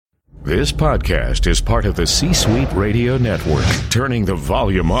This podcast is part of the C-Suite Radio Network, turning the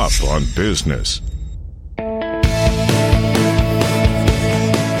volume up on business.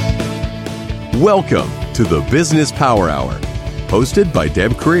 Welcome to the Business Power Hour, hosted by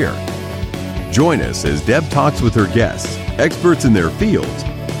Deb Karrh. Join us as Deb talks with her guests, experts in their fields,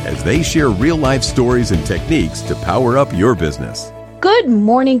 as they share real-life stories and techniques to power up your business. Good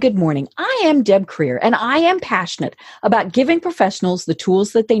morning. Good morning. I am Deb Karrh, and I am passionate about giving professionals the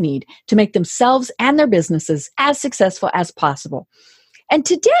tools that they need to make themselves and their businesses as successful as possible. And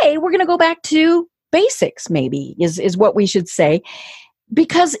today we're going to go back to basics, maybe, is what we should say.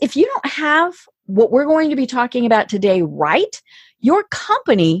 Because if you don't have what we're going to be talking about today right, your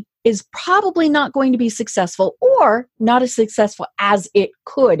company is probably not going to be successful or not as successful as it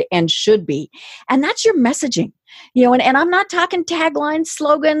could and should be. And that's your messaging. And I'm not talking taglines,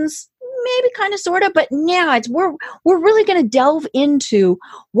 slogans, maybe kind of, sort of, but now we're really going to delve into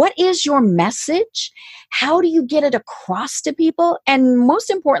what is your message? How do you get it across to people? And most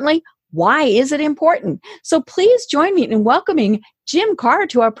importantly, why is it important? So please join me in welcoming Jim Karrh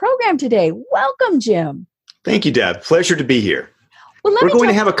to our program today. Welcome, Jim. Thank you, Deb. Pleasure to be here. Well, we're going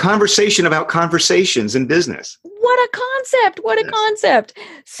to have a conversation about conversations in business. What a concept. What a concept.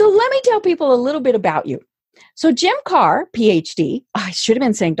 So let me tell people a little bit about you. So Jim Karrh, PhD, I should have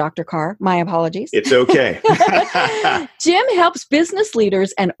been saying Dr. Karrh, my apologies. It's okay. Jim helps business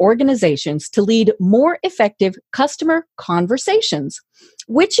leaders and organizations to lead more effective customer conversations,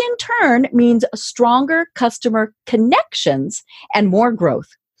 which in turn means stronger customer connections and more growth.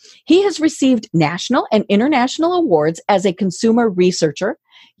 He has received national and international awards as a consumer researcher,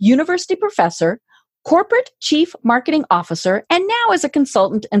 university professor, corporate chief marketing officer, and now as a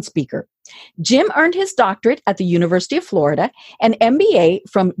consultant and speaker. Jim earned his doctorate at the University of Florida and MBA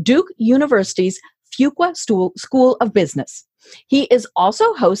from Duke University's Fuqua School of Business. He is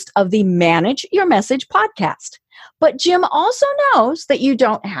also host of the Manage Your Message podcast. But Jim also knows that you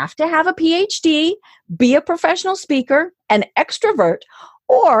don't have to have a PhD, be a professional speaker, an extrovert,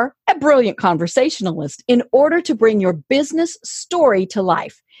 or a brilliant conversationalist in order to bring your business story to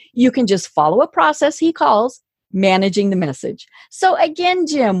life. You can just follow a process he calls managing the message. So again,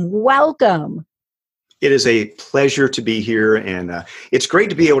 Jim, welcome. It is a pleasure to be here, and it's great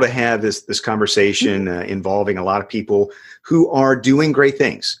to be able to have this conversation involving a lot of people who are doing great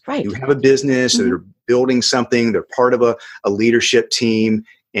things. Right. Who have a business, they're building something, they're part of a leadership team,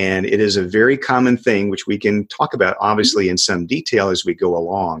 and it is a very common thing, which we can talk about, obviously, in some detail as we go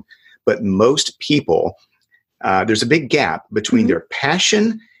along. But most people, there's a big gap between their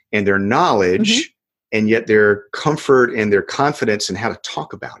passion and their knowledge, and yet their comfort and their confidence in how to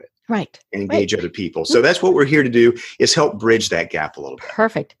talk about it. Right. And engage other people. So that's what we're here to do, is help bridge that gap a little bit.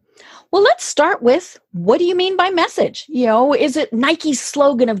 Perfect. Well, let's start with, what do you mean by message? Is it Nike's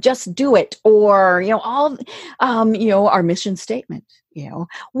slogan of just do it, or, our mission statement?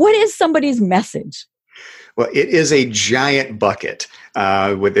 What is somebody's message? Well, it is a giant bucket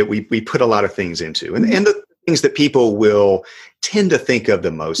with it. We put a lot of things into, and the things that people will tend to think of the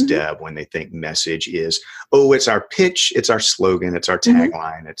most, Deb, when they think message is, it's our pitch, it's our slogan, it's our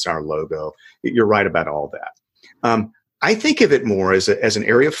tagline, it's our logo. You're right about all that. I think of it more as an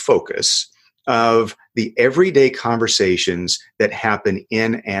area of focus of the everyday conversations that happen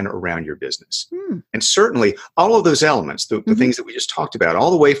in and around your business. And certainly all of those elements, the things that we just talked about, all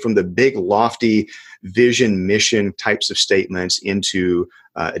the way from the big, lofty vision, mission types of statements into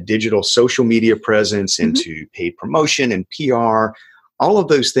a digital social media presence, into paid promotion and PR, all of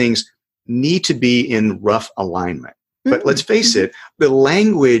those things need to be in rough alignment. But let's face it, the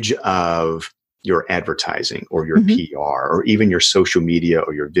language of your advertising or your PR or even your social media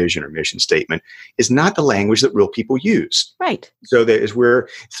or your vision or mission statement is not the language that real people use. Right. So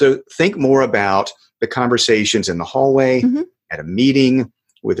think more about the conversations in the hallway, at a meeting,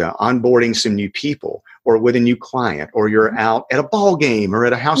 with onboarding some new people, or with a new client, or you're out at a ball game or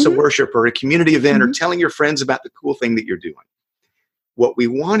at a house of worship or a community event, or telling your friends about the cool thing that you're doing. What we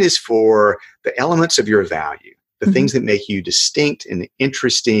want is for the elements of your value, the things that make you distinct and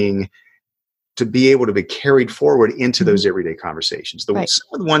interesting, to be able to be carried forward into those everyday conversations. Some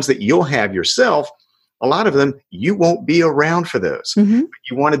of the ones that you'll have yourself, a lot of them, you won't be around for those. You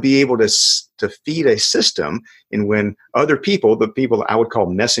want to be able to feed a system, and when other people, the people that I would call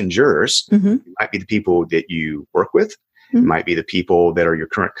messengers, might be the people that you work with, it might be the people that are your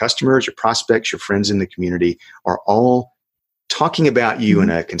current customers, your prospects, your friends in the community, are all talking about you in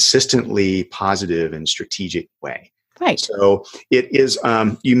a consistently positive and strategic way. Right. So it is,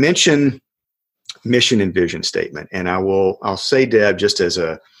 you mentioned mission and vision statement. And I'll say, Deb, just as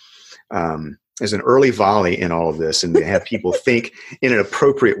as an early volley in all of this, and to have people think in an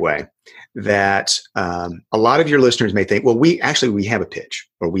appropriate way, that a lot of your listeners may think, well, we have a pitch,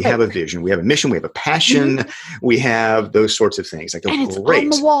 or we have a vision, we have a mission, we have a passion, we have those sorts of things. Like, and it's on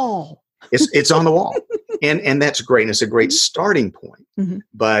the wall. It's on the wall, and that's great, and it's a great starting point.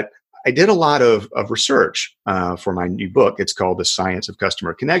 But I did a lot of research for my new book. It's called The Science of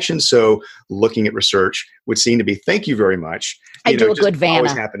Customer Connection. So looking at research would seem to be, thank you very much. I do a good Vanna.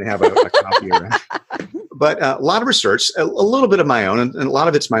 Always happen to have a copy around. But a lot of research, a little bit of my own, and a lot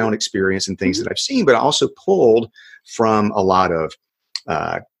of it's my own experience and things that I've seen, but I also pulled from a lot of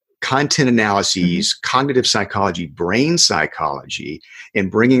content analyses, cognitive psychology, brain psychology,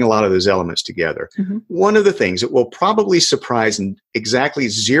 and bringing a lot of those elements together. One of the things that will probably surprise exactly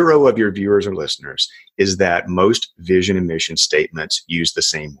 0 of your viewers or listeners is that most vision and mission statements use the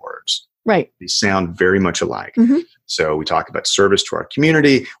same words. Right. They sound very much alike. So we talk about service to our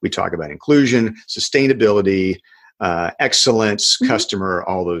community. We talk about inclusion, sustainability, excellence, customer,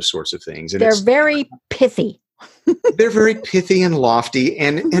 all those sorts of things. And they're very pithy. They're very pithy and lofty,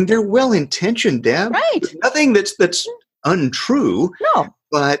 and they're well-intentioned, Deb. Right. There's nothing that's untrue. No.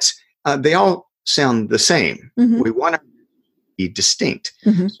 But they all sound the same. We want to be distinct.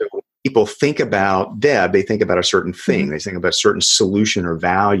 So when people think about Deb, they think about a certain thing. They think about a certain solution or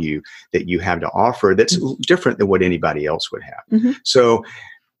value that you have to offer that's different than what anybody else would have. So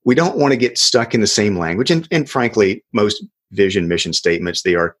we don't want to get stuck in the same language. And frankly, most vision mission statements,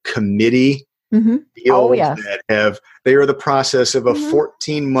 they are committee deals that they are the process of a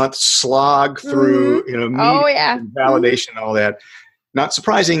 14-month slog through, meeting and validation and all that. Not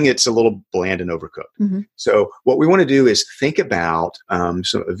surprising, it's a little bland and overcooked. So what we want to do is think about a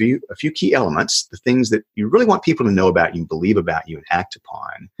few key elements, the things that you really want people to know about you, believe about you, and act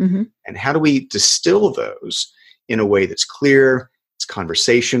upon. And how do we distill those in a way that's clear, it's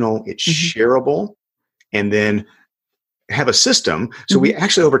conversational, it's shareable, and then have a system. So we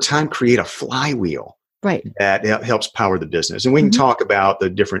actually over time create a flywheel that helps power the business. And we can talk about the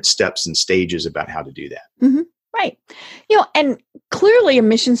different steps and stages about how to do that. Right. And clearly a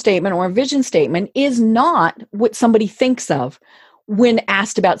mission statement or a vision statement is not what somebody thinks of when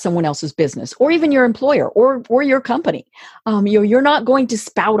asked about someone else's business, or even your employer or your company. You're not going to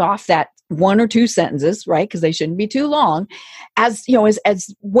spout off that 1 or 2 sentences, right? Because they shouldn't be too long, as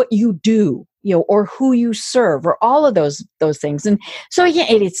what you do, or who you serve, or all of those things. And so,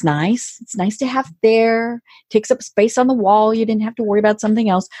 it's nice. It's nice to have there. Takes up space on the wall. You didn't have to worry about something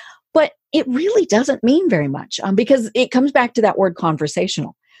else. But it really doesn't mean very much because it comes back to that word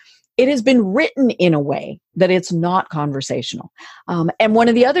conversational. It has been written in a way that it's not conversational. And one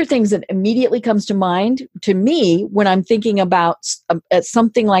of the other things that immediately comes to mind to me when I'm thinking about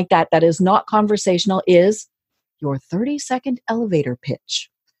something like that is not conversational is your 30-second elevator pitch.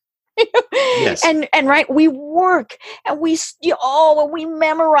 Yes. And right, we work and we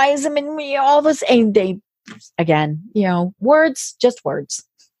memorize them and we all this, and they, again, words, just words.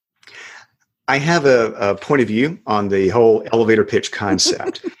 I have a point of view on the whole elevator pitch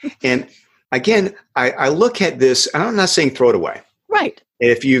concept. And again, I look at this, and I'm not saying throw it away. Right.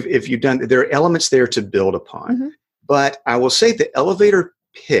 If you've done, there are elements there to build upon. But I will say the elevator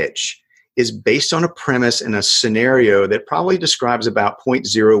pitch is based on a premise and a scenario that probably describes about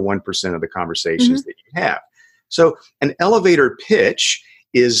 0.01% of the conversations that you have. So an elevator pitch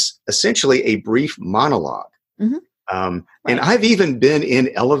is essentially a brief monologue. And I've even been in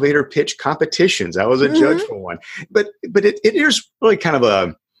elevator pitch competitions. I was a judge for one. But it is really kind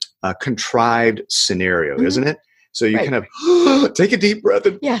of a contrived scenario, isn't it? So you kind of take a deep breath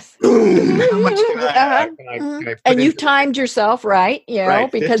and boom, how much can I put and you've into timed yourself, right?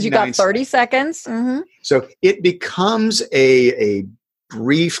 Because you got 30 seconds. So it becomes a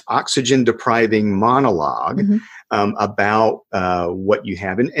brief oxygen depriving monologue about what you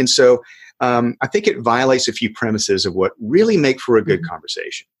have. And so I think it violates a few premises of what really make for a good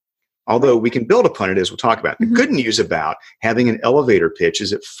conversation. Although we can build upon it, as we'll talk about. The good news about having an elevator pitch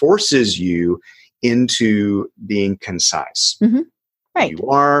is it forces you into being concise. Right. You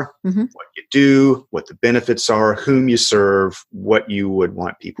are, what you do, what the benefits are, whom you serve, what you would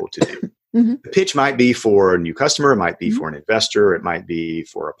want people to do. The pitch might be for a new customer, it might be for an investor, it might be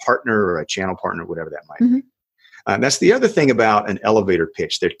for a partner or a channel partner, whatever that might be. That's the other thing about an elevator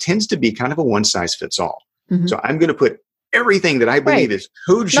pitch. There tends to be kind of a one-size-fits-all. So I'm going to put everything that I believe is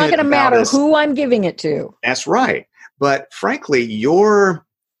cogent. It's not going to matter who I'm giving it to. That's right. But frankly, your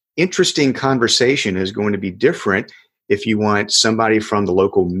interesting conversation is going to be different if you want somebody from the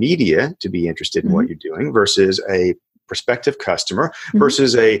local media to be interested in what you're doing versus a prospective customer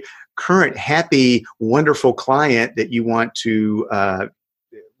versus a current happy, wonderful client that you want to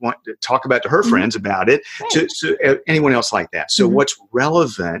want to talk about to her friends about it, to anyone else like that. So what's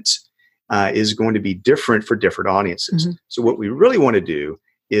relevant is going to be different for different audiences. So what we really want to do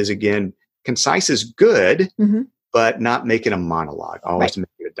is, again, concise is good, but not make it a monologue, always to make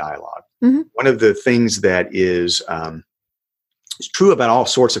it a dialogue. One of the things that is true about all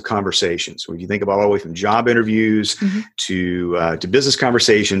sorts of conversations, when you think about all the way from job interviews to business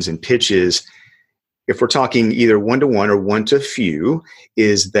conversations and pitches, if we're talking either one-to-one or one-to-few,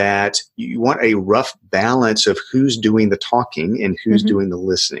 is that you want a rough balance of who's doing the talking and who's doing the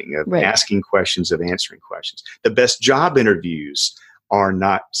listening, of asking questions, of answering questions. The best job interviews are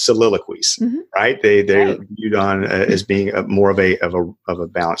not soliloquies, right? They're viewed on as being more of a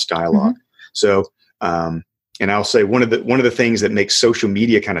balanced dialogue. So, and I'll say one of the things that makes social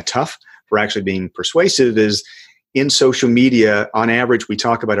media kind of tough for actually being persuasive is, in social media, on average, we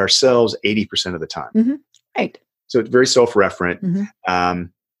talk about ourselves 80% of the time. Right. So it's very self-referent.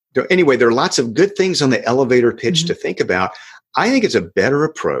 Anyway, there are lots of good things on the elevator pitch to think about. I think it's a better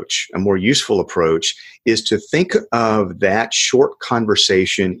approach, a more useful approach, is to think of that short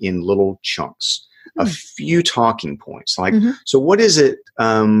conversation in little chunks, a few talking points. Like, so what is it,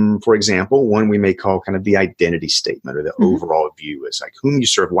 for example, one we may call kind of the identity statement, or the overall view is like whom you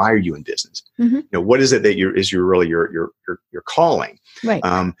serve, why are you in business? What is it that is your calling? Right.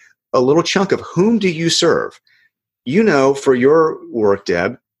 A little chunk of whom do you serve? For your work,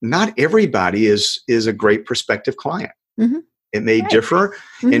 Deb, not everybody is a great prospective client. It may differ,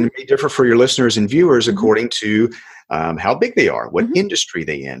 and it may differ for your listeners and viewers according to how big they are, what industry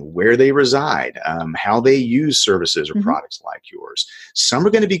they in, where they reside, how they use services or products like yours. Some are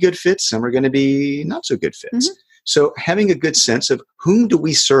going to be good fits, some are going to be not so good fits. So having a good sense of whom do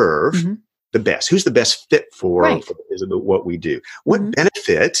we serve the best, who's the best fit for what we do, what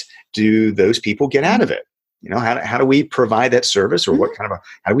benefit do those people get out of it? How do we provide that service, or what kind of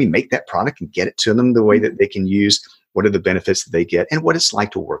how do we make that product and get it to them the way that they can use? What are the benefits that they get, and what it's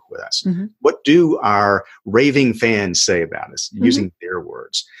like to work with us? What do our raving fans say about us, using their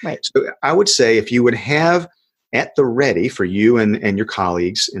words? Right. So I would say, if you would have at the ready for you and your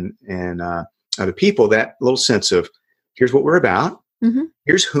colleagues and other people, that little sense of, here's what we're about,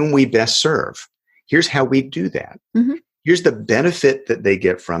 here's whom we best serve, here's how we do that, here's the benefit that they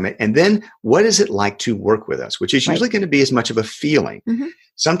get from it, and then what is it like to work with us, which is usually going to be as much of a feeling.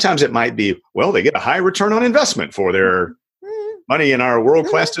 Sometimes it might be, well, they get a high return on investment for their money in our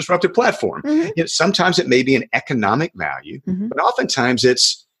world-class disruptive platform. Sometimes it may be an economic value, but oftentimes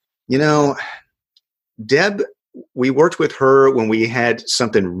it's, Deb, we worked with her when we had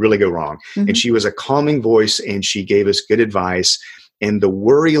something really go wrong, and she was a calming voice, and she gave us good advice, and the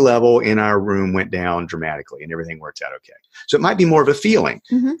worry level in our room went down dramatically, and everything worked out okay. So it might be more of a feeling.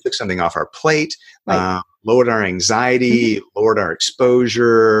 Took something off our plate, lowered our anxiety, lowered our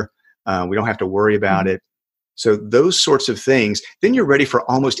exposure. We don't have to worry about it. So those sorts of things, then you're ready for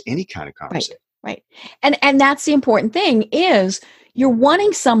almost any kind of conversation. Right. And that's the important thing, is you're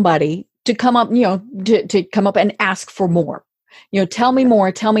wanting somebody to come up, to come up and ask for more. Tell me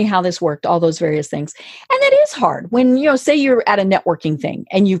more, tell me how this worked, all those various things. And that is hard when, say you're at a networking thing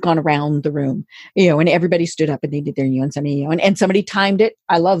and you've gone around the room, and everybody stood up and they did their, and somebody timed it.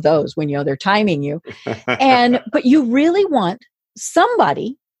 I love those when, they're timing you. But you really want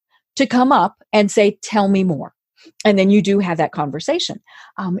somebody to come up and say, tell me more. And then you do have that conversation.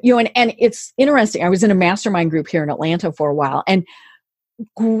 And it's interesting. I was in a mastermind group here in Atlanta for a while, and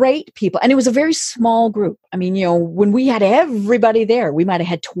great people. And it was a very small group. I mean, when we had everybody there, we might have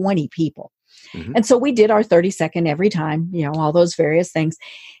had 20 people. And so we did our 30-second every time, all those various things.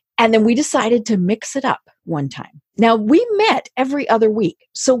 And then we decided to mix it up one time. Now, we met every other week.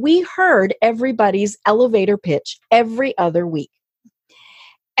 So we heard everybody's elevator pitch every other week.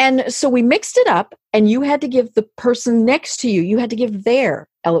 And so we mixed it up, and you had to give the person next to you, you had to give their,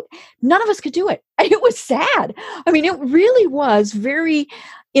 none of us could do it. It was sad. I mean, it really was very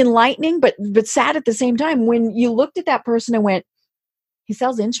enlightening, but sad at the same time when you looked at that person and went, he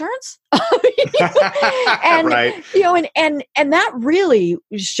sells insurance? And, right. And that really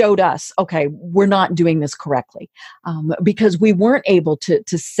showed us, okay, we're not doing this correctly, because we weren't able to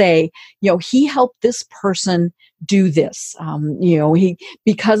say, he helped this person do this,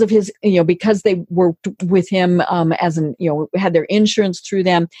 because of his, because they were with him, had their insurance through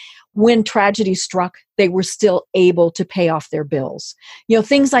them. When tragedy struck, they were still able to pay off their bills,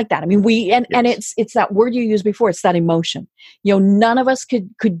 things like that. I mean, and it's that word you used before, it's that emotion. None of us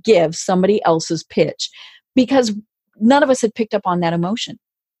could give somebody else's pitch because none of us had picked up on that emotion.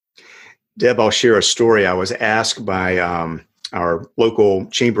 Deb, I'll share a story. I was asked by our local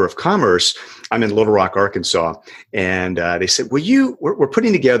chamber of commerce. I'm in Little Rock, Arkansas, and they said, we're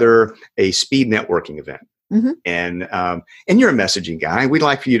putting together a speed networking event. Mm-hmm. And you're a messaging guy. We'd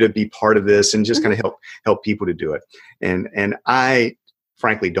like for you to be part of this and just kind of help people to do it. And I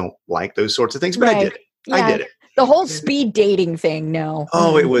frankly don't like those sorts of things, but I did it. Yeah. I did it. The whole speed dating thing, no.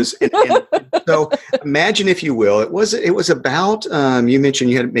 Oh, it was. And so imagine, if you will, it was about, you mentioned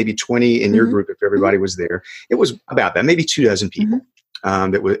you had maybe 20 in your group if everybody was there. It was about that, maybe 24 people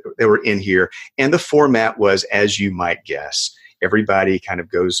that were in here. And the format was, as you might guess, everybody kind of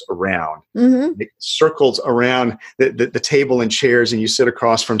goes around, it circles around the table and chairs, and you sit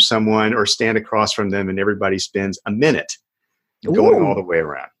across from someone or stand across from them, and everybody spends a minute going all the way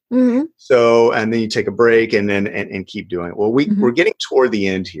around. Mm-hmm. So, and then you take a break and then and keep doing it. Well, we're getting toward the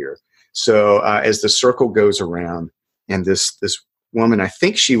end here. So as the circle goes around, and this woman, I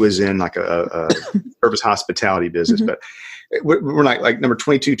think she was in like a service hospitality business, but we're like number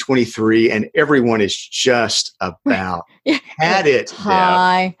 22, 23, and everyone is just about had it.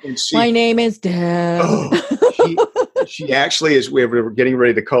 Hi, my name is Deb. She actually, as we were getting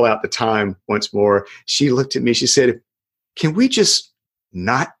ready to call out the time once more, she looked at me. She said, "Can we just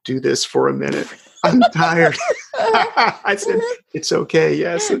not do this for a minute? I'm tired." I said, "It's okay.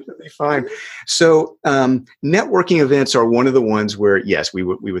 Yes, it'll be fine." So networking events are one of the ones where, yes, we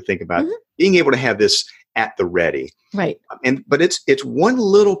would think about being able to have this at the ready. Right. But it's one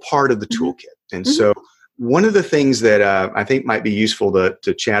little part of the toolkit. And so one of the things that I think might be useful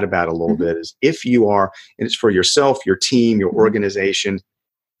to chat about a little bit is, if you are, and it's for yourself, your team, your organization,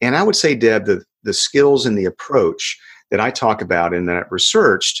 and I would say, Deb, the skills and the approach that I talk about and that I've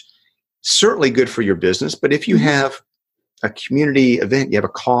researched, certainly good for your business. But if you have a community event, you have a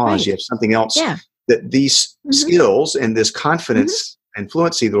cause, you have something else, that these skills and this confidence and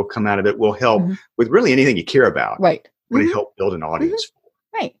fluency that will come out of it will help with really anything you care about. Right. Will help build an audience.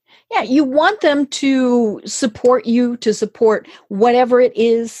 Right. Yeah. You want them to support you, to support whatever it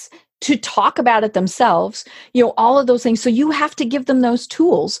is, to talk about it themselves, all of those things. So you have to give them those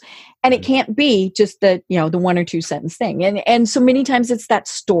tools. And it can't be just the 1 or 2 sentence thing. And so many times it's that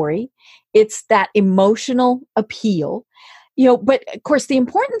story, it's that emotional appeal, but of course the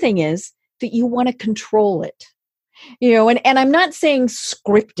important thing is that you want to control it, and I'm not saying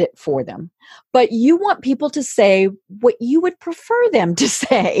script it for them, but you want people to say what you would prefer them to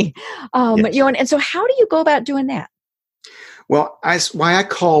say, and so how do you go about doing that? Well, why I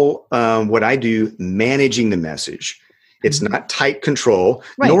call what I do managing the message. It's not tight control,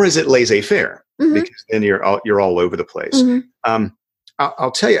 nor is it laissez-faire, because then you're all over the place.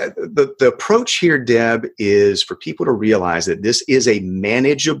 I'll tell you, the approach here, Deb, is for people to realize that this is a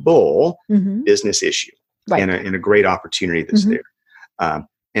manageable business issue and a great opportunity that's there.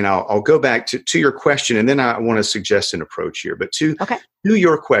 And I'll go back to your question, and then I want to suggest an approach here. But to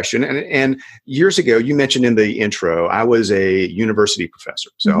your question, and years ago, you mentioned in the intro, I was a university professor.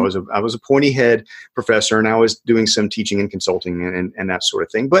 So I was a pointy head professor, and I was doing some teaching and consulting and that sort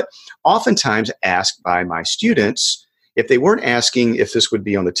of thing. But oftentimes asked by my students, if they weren't asking if this would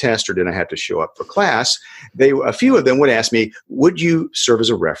be on the test or did I have to show up for class, a few of them would ask me, "Would you serve as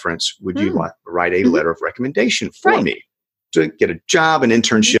a reference? Would you write a letter of recommendation for me to get a job, an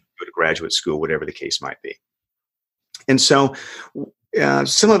internship, go to graduate school, whatever the case might be?" And so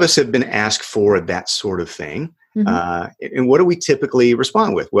some of us have been asked for that sort of thing. And what do we typically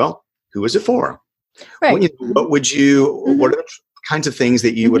respond with? Well, who is it for? Right. Well, what would you, what are the kinds of things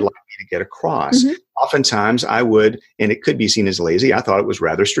that you would like me to get across? Oftentimes I would, and it could be seen as lazy, I thought it was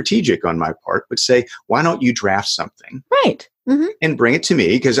rather strategic on my part, would say, why don't you draft something? Right. And bring it to me,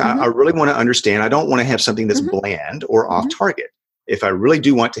 because I really want to understand. I don't want to have something that's bland or off target if I really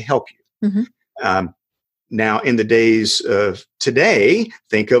do want to help you. Now, in the days of today,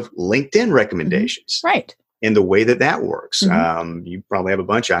 think of LinkedIn recommendations. Right. And the way that works. You probably have a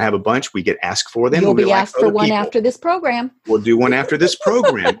bunch. I have a bunch. We get asked for them. You'll be asked for one after this program. We'll do one after this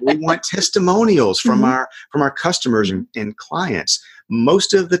program. We want testimonials from our customers and clients.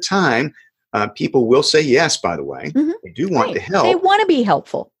 Most of the time, people will say yes, by the way. They do want to help. They want to be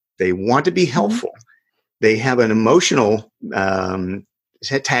helpful. They want to be helpful. They have an emotional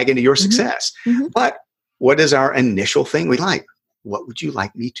tag into your success. But what is our initial thing we like? What would you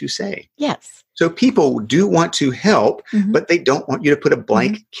like me to say? Yes. So people do want to help, but they don't want you to put a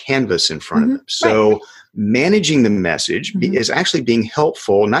blank canvas in front of them. So managing the message is actually being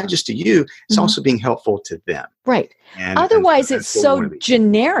helpful, not just to you, it's also being helpful to them. Right. Otherwise, it's so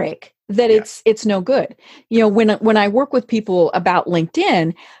generic that it's no good. When I work with people about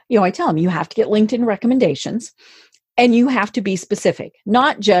LinkedIn, I tell them you have to get LinkedIn recommendations. And you have to be specific,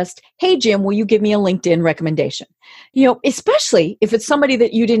 not just, hey, Jim, will you give me a LinkedIn recommendation? Especially if it's somebody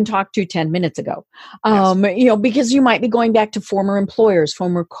that you didn't talk to 10 minutes ago, because you might be going back to former employers,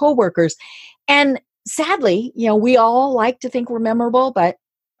 former coworkers. And sadly, we all like to think we're memorable, but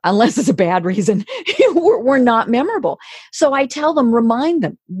unless it's a bad reason, we're not memorable. So I tell them, remind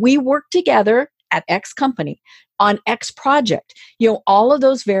them, we work together at X company on X project, all of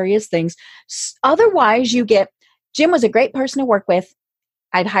those various things. Otherwise you get, Jim was a great person to work with.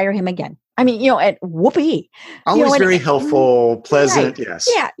 I'd hire him again. I mean, at whoopee. Always very helpful, pleasant. Right. Yes.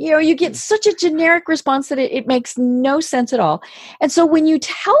 Yeah. You get such a generic response that it makes no sense at all. And so when you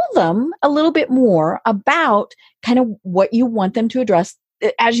tell them a little bit more about kind of what you want them to address,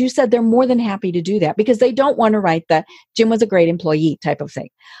 as you said, they're more than happy to do that because they don't want to write the Jim was a great employee type of thing.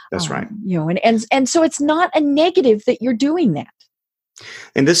 That's right. And so it's not a negative that you're doing that.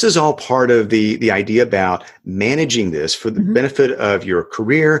 And this is all part of the idea about managing this for the benefit of your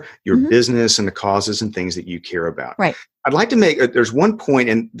career, your business, and the causes and things that you care about. Right. I'd like to make, there's one point,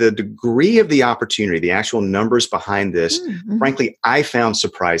 and the degree of the opportunity, the actual numbers behind this, frankly, I found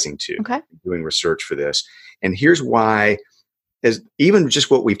surprising too, doing research for this. And here's why, as even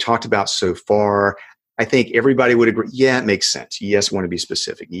just what we've talked about so far, I think everybody would agree, yeah, it makes sense. Yes, I want to be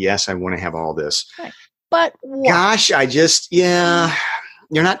specific. Yes, I want to have all this. Right. But what? Gosh,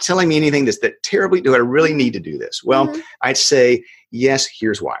 you're not telling me anything that's that terribly, do I really need to do this? Well, I'd say, yes,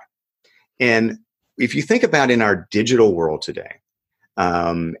 here's why. And if you think about in our digital world today,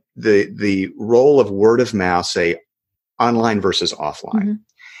 the role of word of mouth, say online versus offline.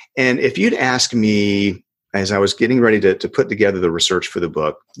 And if you'd ask me, as I was getting ready to put together the research for the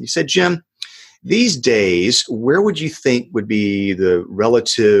book, you said, Jim, these days, where would you think would be the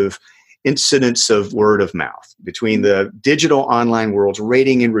relative incidence of word of mouth between the digital online worlds,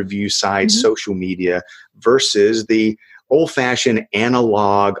 rating and review sites, social media, versus the old-fashioned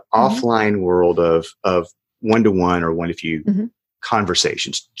analog offline world of one-to-one or one-to-few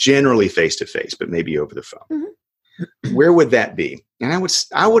conversations, generally face-to-face, but maybe over the phone. Where would that be? And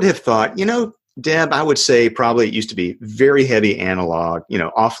I would have thought, Deb, I would say probably it used to be very heavy analog,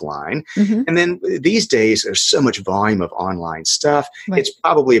 offline. And then these days there's so much volume of online stuff. Right. It's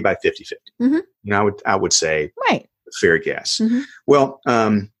probably about 50-50. I would say fair guess. Well,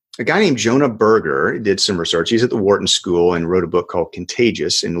 a guy named Jonah Berger did some research. He's at the Wharton School and wrote a book called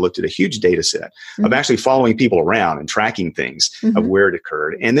Contagious and looked at a huge data set of actually following people around and tracking things of where it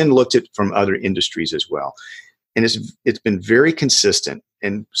occurred, and then looked at from other industries as well. And it's been very consistent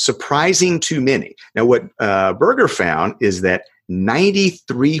and surprising to many. Now, what Berger found is that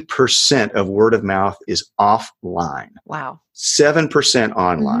 93% of word of mouth is offline. Wow. 7%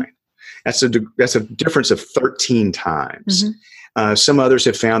 online. That's a difference of 13 times. Some others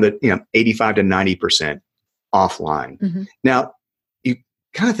have found that 85 to 90% offline. Now, you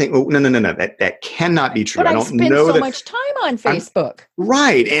kind of think, well, no, that cannot be true. But I don't spend so much time on Facebook.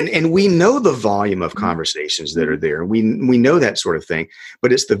 Right. And we know the volume of conversations that are there. We know that sort of thing.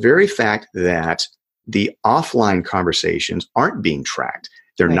 But it's the very fact that the offline conversations aren't being tracked.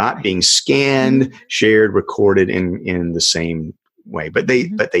 They're not being scanned, shared, recorded in the same way. But they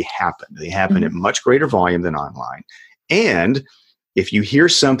happen. They happen at much greater volume than online. And if you hear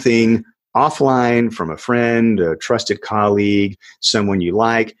something offline from a friend, a trusted colleague, someone you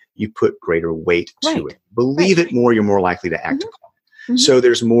like, you put greater weight to it. Believe it more, you're more likely to act upon it. So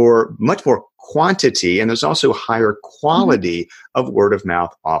there's much more quantity, and there's also higher quality of word of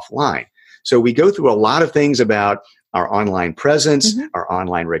mouth offline. So we go through a lot of things about our online presence, our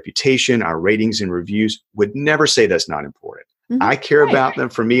online reputation, our ratings and reviews. Would never say that's not important. I care about them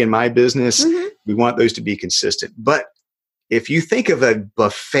for me and my business. We want those to be consistent. But if you think of a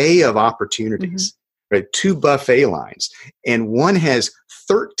buffet of opportunities, right, 2 buffet lines, and one has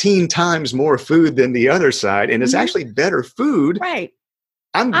 13 times more food than the other side, and it's actually better food. Right.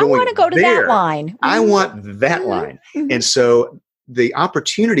 I want to go to that line. I want that line. And so the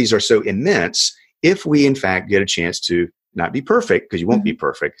opportunities are so immense if we, in fact, get a chance to not be perfect, because you won't be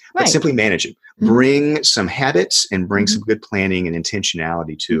perfect, but simply manage it. Bring some habits and bring some good planning and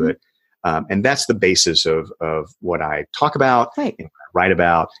intentionality to it. And that's the basis of what I talk about, and what I write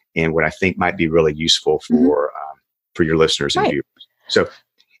about, and what I think might be really useful for your listeners and viewers. So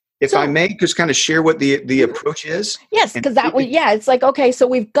if I may just kind of share what the approach is. Yes, because it's like, okay, so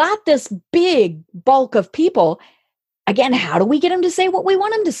we've got this big bulk of people. Again, how do we get them to say what we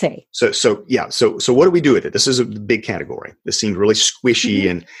want them to say? So what do we do with it? This is a big category. This seems really squishy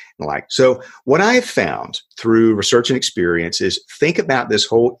and like. So what I've found through research and experience is think about this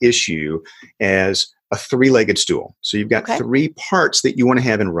whole issue as a 3-legged stool. So you've got 3 parts that you want to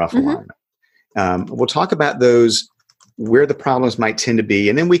have in rough alignment. We'll talk about those where the problems might tend to be,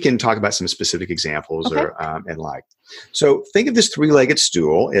 and then we can talk about some specific examples and like. So think of this three-legged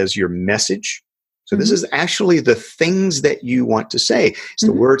stool as your message. So this is actually the things that you want to say. It's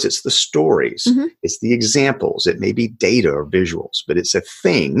the words, it's the stories, it's the examples. It may be data or visuals, but it's a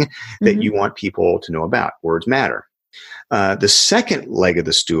thing that you want people to know about. Words matter. The second leg of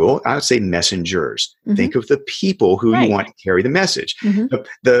the stool, I would say messengers. Think of the people who you want to carry the message.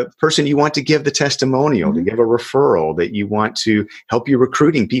 The person you want to give the testimonial, to give a referral, that you want to help you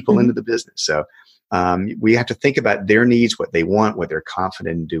recruiting people into the business. So we have to think about their needs, what they want, what they're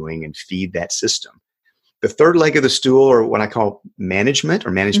confident in doing, and feed that system. The third leg of the stool are what I call management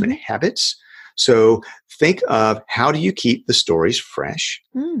or management habits. So think of, how do you keep the stories fresh?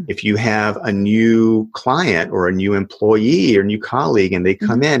 If you have a new client or a new employee or new colleague and they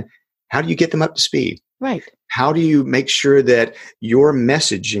come in, how do you get them up to speed? Right. How do you make sure that your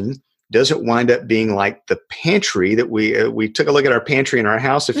messaging doesn't wind up being like the pantry that we took a look at our pantry in our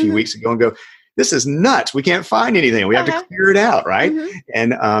house a few weeks ago and go, this is nuts. We can't find anything. We have to clear it out, right?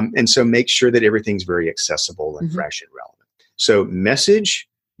 And so make sure that everything's very accessible and fresh and relevant. So message,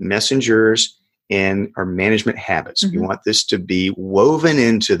 messengers, and our management habits. We want this to be woven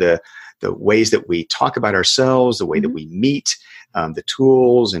into the ways that we talk about ourselves, the way that we meet, the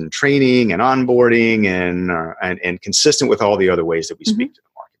tools and training and onboarding, and consistent with all the other ways that we speak to the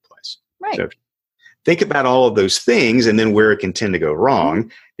marketplace. Right. So think about all of those things, and then where it can tend to go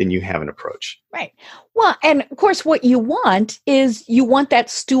wrong, then you have an approach. Right. Well, and of course, what you want is you want that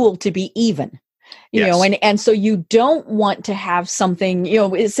stool to be even. You know, and so you don't want to have something,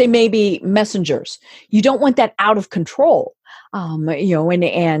 say maybe messengers. You don't want that out of control.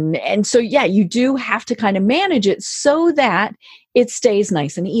 And so, you do have to kind of manage it so that it stays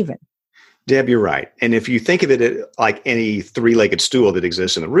nice and even. Deb, you're right. And if you think of it like any three-legged stool that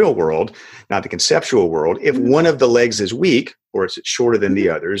exists in the real world, not the conceptual world, if one of the legs is weak or it's shorter than the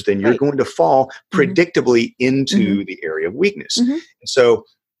others, then you're going to fall predictably into the area of weakness. And so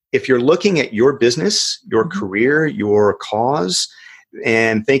if you're looking at your business, your career, your cause,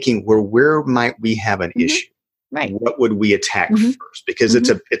 and thinking, where might we have an issue? Right. What would we attack first? Because it's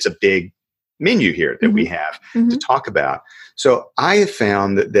a big menu here that we have to talk about. So I have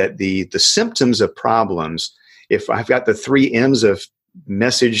found that the symptoms of problems, if I've got the three M's of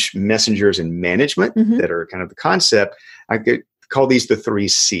message, messengers, and management that are kind of the concept, I could call these the three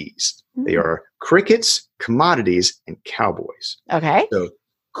C's. They are crickets, commodities, and cowboys. Okay. So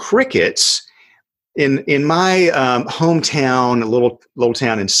crickets, in my hometown, a little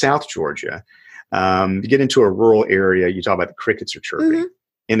town in South Georgia, you get into a rural area, you talk about the crickets are chirping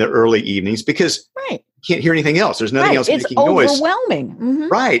in the early evenings because you can't hear anything else. There's nothing else making noise. It's overwhelming.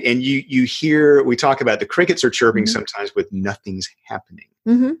 Right. And you hear, we talk about the crickets are chirping sometimes with nothing's happening.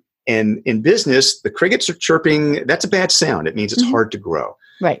 And in business, the crickets are chirping. That's a bad sound. It means it's hard to grow.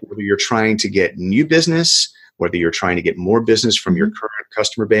 Right. Whether you're trying to get new business, whether you're trying to get more business from your current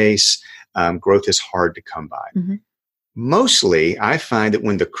customer base, growth is hard to come by. Mostly, I find that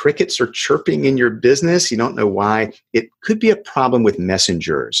when the crickets are chirping in your business, you don't know why. It could be a problem with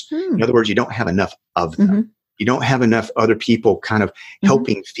messengers. In other words, you don't have enough of them. You don't have enough other people kind of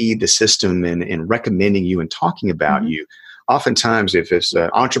helping feed the system and recommending you and talking about you. Oftentimes, if it's an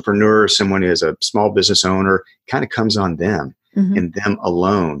entrepreneur, someone who is a small business owner, it kind of comes on them and them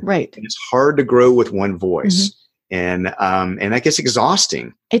alone. Right. And it's hard to grow with one voice. And that gets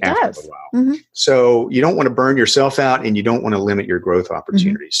exhausting. It after does. a while. So you don't want to burn yourself out and you don't want to limit your growth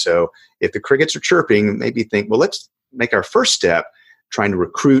opportunities. So if the crickets are chirping, maybe think, well, let's make our first step trying to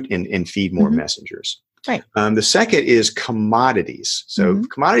recruit and feed more messengers. Right. The second is commodities. So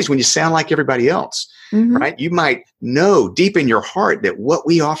commodities, when you sound like everybody else, right? You might know deep in your heart that what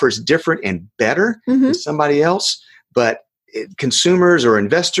we offer is different and better than somebody else, but consumers or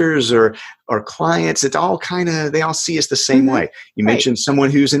investors or clients, it's all they all see us the same way. You mentioned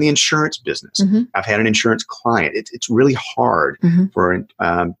someone who's in the insurance business. I've had an insurance client. It's really hard for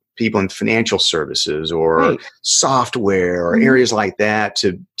people in financial services or software or areas like that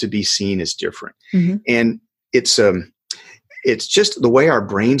to be seen as different. And it's just the way our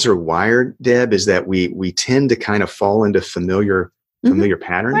brains are wired, Deb, is that we tend to kind of fall into familiar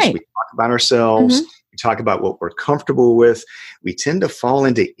patterns. Right. We talk about ourselves. We talk about what we're comfortable with. We tend to fall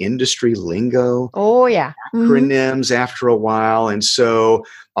into industry lingo. Oh, yeah. Acronyms after a while. And so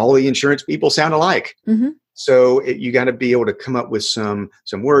all the insurance people sound alike. So you got to be able to come up with some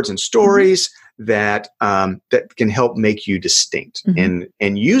words and stories that can help make you distinct. And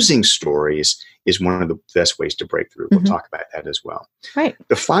using stories is one of the best ways to break through. We'll talk about that as well. Right.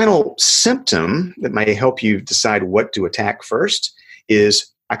 The final symptom that may help you decide what to attack first is,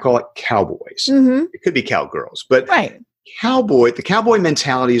 I call it cowboys. It could be cowgirls, but The cowboy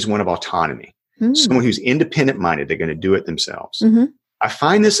mentality is one of autonomy. Someone who's independent minded, they're going to do it themselves. I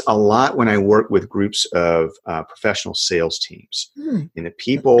find this a lot when I work with groups of professional sales teams. And the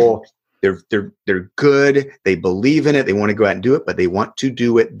people, they're good, they believe in it, they want to go out and do it, but they want to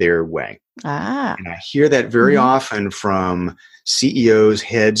do it their way. And I hear that very often from CEOs,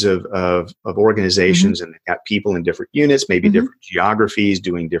 heads of organizations, and they've got people in different units, maybe different geographies,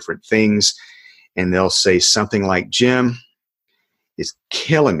 doing different things. And they'll say something like, Jim, it's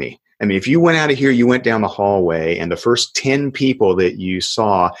killing me. I mean, if you went out of here, you went down the hallway, and the first 10 people that you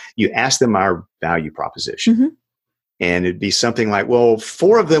saw, you asked them our value proposition. And it'd be something like, well,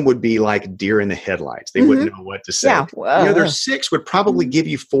 4 of them would be like deer in the headlights. They wouldn't know what to say. Yeah. The other 6 would probably give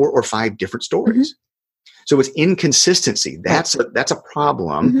you 4 or 5 different stories. So it's inconsistency. That's a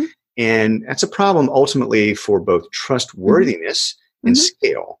problem. And that's a problem ultimately for both trustworthiness and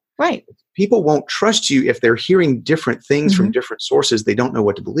scale. Right. People won't trust you if they're hearing different things from different sources. They don't know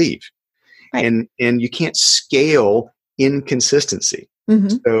what to believe. Right. And you can't scale inconsistency.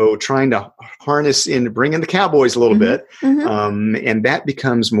 So trying to harness in, bring in the cowboys a little bit. And that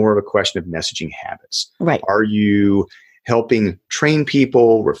becomes more of a question of messaging habits. Right. Are you helping train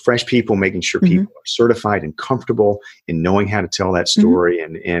people, refresh people, making sure people are certified and comfortable in knowing how to tell that story?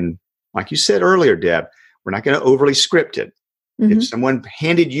 And like you said earlier, Deb, we're not going to overly script it. If someone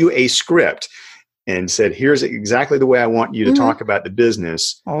handed you a script and said, here's exactly the way I want you to talk about the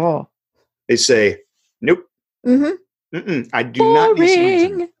business, they say, nope. I do not need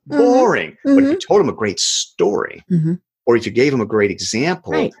something boring. But if you told them a great story, or if you gave them a great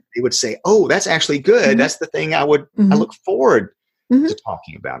example, they would say, oh, that's actually good. That's the thing I look forward to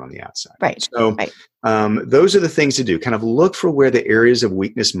talking about on the outside. Right. So those are the things to do. Kind of look for where the areas of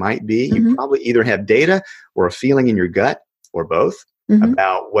weakness might be. You probably either have data or a feeling in your gut, or both,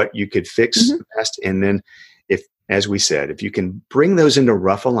 about what you could fix best. And then, if, as we said, if you can bring those into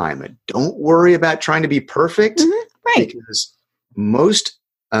rough alignment, don't worry about trying to be perfect, because most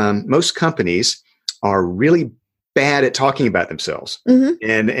companies are really bad at talking about themselves,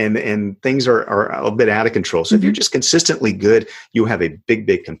 and things are a bit out of control. So if you're just consistently good, you have a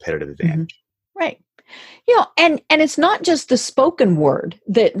big competitive advantage. Right. And it's not just the spoken word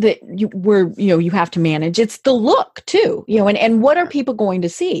that you have to manage. It's the look too, and what are people going to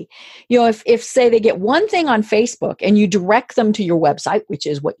see? If say they get one thing on Facebook and you direct them to your website, which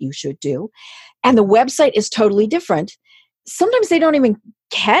is what you should do, and the website is totally different, sometimes they don't even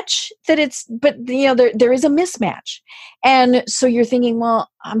catch that but there is a mismatch. And so you're thinking, well,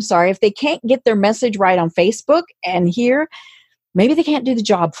 I'm sorry, if they can't get their message right on Facebook and here, maybe they can't do the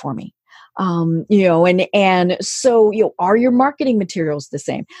job for me. And so, are your marketing materials the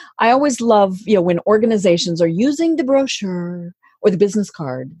same? I always love, when organizations are using the brochure or the business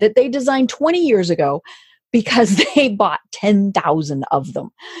card that they designed 20 years ago because they bought 10,000 of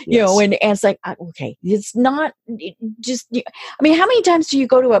them, and it's like, okay, it's not just, how many times do you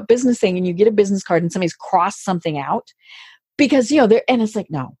go to a business thing and you get a business card and somebody's crossed something out? Because, and it's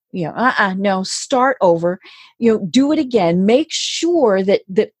like, no, no, start over, do it again, make sure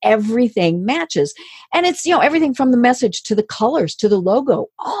that everything matches. And it's, everything from the message to the colors, to the logo,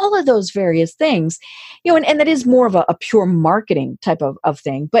 all of those various things, and that is more of a pure marketing type of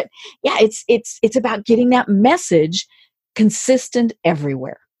thing. But yeah, it's about getting that message consistent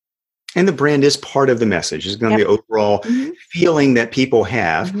everywhere. And the brand is part of the message. It's going to be the overall feeling that people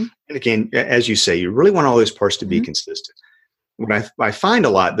have. And again, as you say, you really want all those parts to be consistent. What I find a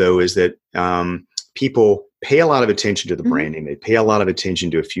lot, though, is that people pay a lot of attention to the branding. They pay a lot of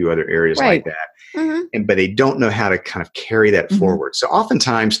attention to a few other areas like that, but they don't know how to kind of carry that forward. So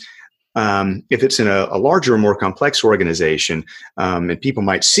oftentimes, if it's in a larger or more complex organization, and people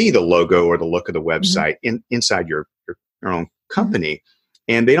might see the logo or the look of the website inside your own company,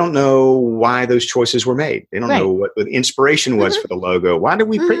 and they don't know why those choices were made. They don't know what the inspiration was for the logo. Why did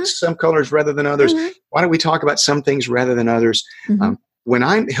we pick some colors rather than others? Why do we talk about some things rather than others? When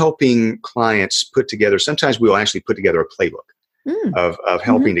I'm helping clients put together, sometimes we'll actually put together a playbook of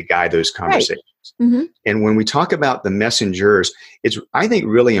helping to guide those conversations. And when we talk about the messengers, it's, I think,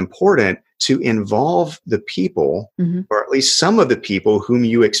 really important to involve the people, or at least some of the people whom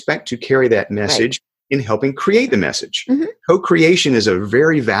you expect to carry that message in helping create the message. Co-creation is a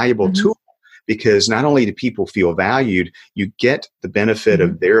very valuable tool, because not only do people feel valued, you get the benefit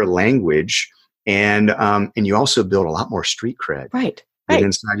of their language, and you also build a lot more street cred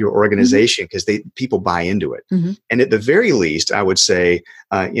inside your organization, because people buy into it. And at the very least, I would say,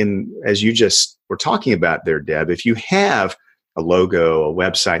 as you just were talking about there, Deb, if you have a logo, a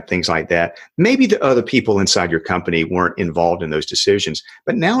website, things like that, maybe the other people inside your company weren't involved in those decisions,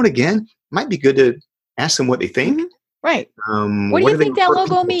 but now and again, it might be good to ask them what they think, Right. What do you think that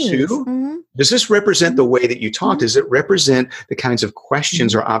logo means? Does this represent the way that you talk? Does it represent the kinds of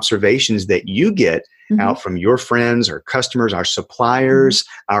questions or observations that you get out from your friends or customers, our suppliers,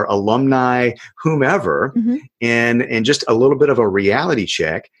 our alumni, whomever, and just a little bit of a reality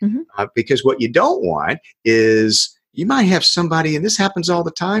check? Because what you don't want is you might have somebody, and this happens all the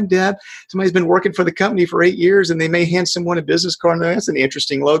time, Deb, somebody's been working for the company for 8 years, and they may hand someone a business card, and that's an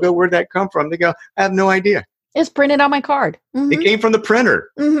interesting logo. Where'd that come from? They go, I have no idea. It's printed on my card. It came from the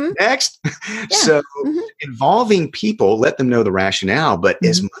printer. Next. Yeah. So involving people, let them know the rationale, but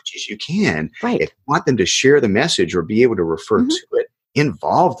as much as you can, if you want them to share the message or be able to refer to it,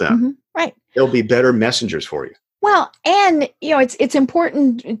 involve them. Right. They'll be better messengers for you. Well, and it's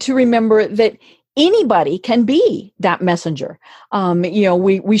important to remember that anybody can be that messenger.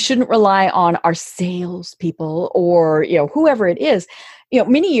 We shouldn't rely on our salespeople or whoever it is.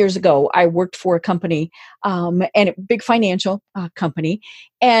 Many years ago, I worked for a company, and a big financial company,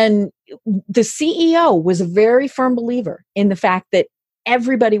 and the CEO was a very firm believer in the fact that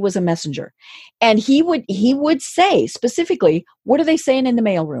everybody was a messenger, and he would say specifically, "What are they saying in the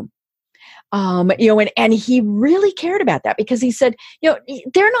mailroom?" And he really cared about that because he said,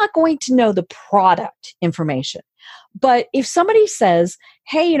 they're not going to know the product information, but if somebody says,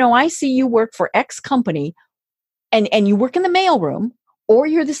 "Hey, I see you work for X company, and you work in the mailroom." Or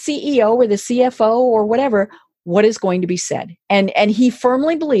you're the CEO or the CFO or whatever, what is going to be said? And he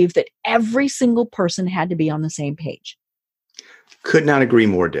firmly believed that every single person had to be on the same page. Could not agree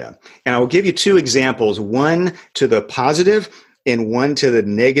more, Deb. And I will give you two examples, one to the positive and one to the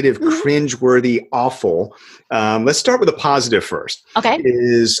negative, cringeworthy, awful. Let's start with the positive first. Okay.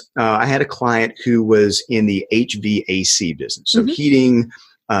 I had a client who was in the HVAC business, so heating,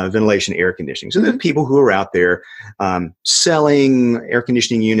 ventilation, air conditioning. So there are people who are out there selling air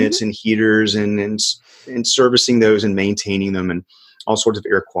conditioning units and heaters and servicing those and maintaining them and all sorts of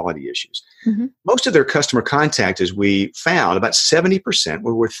air quality issues. Most of their customer contact, as we found, about 70%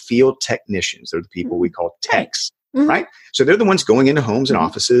 were with field technicians. They're the people we call techs, right? So they're the ones going into homes and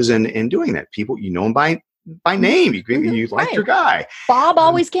offices and doing that. People, you know them by name. You like your guy. Bob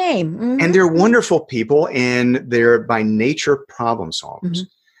always came. And they're wonderful people, and they're by nature problem solvers.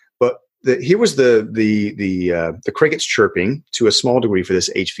 But here was the crickets chirping to a small degree for this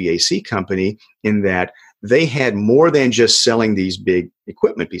HVAC company, in that they had more than just selling these big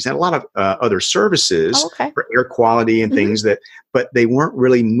equipment pieces. They had a lot of other services for air quality and things but they weren't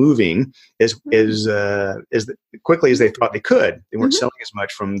really moving as quickly as they thought they could. They weren't selling as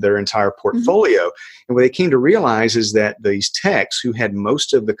much from their entire portfolio. And what they came to realize is that these techs wwho had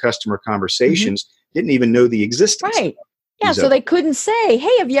most of the customer conversations didn't even know the existence. Right. Yeah, so they couldn't say,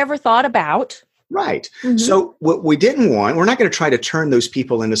 "Hey, have you ever thought about?" Right. So what we didn't want, we're not going to try to turn those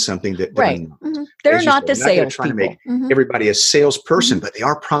people into something that they're not. They're not the sales people. We're not trying to make everybody a salesperson, but they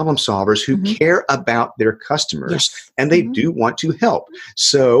are problem solvers who care about their customers, and they do want to help.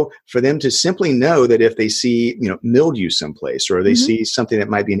 So for them to simply know that if they see, mildew someplace, or they see something that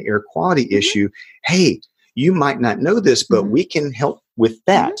might be an air quality issue, hey, you might not know this, but we can help with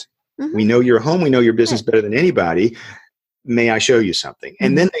that. We know your home, we know your business better than anybody. May I show you something?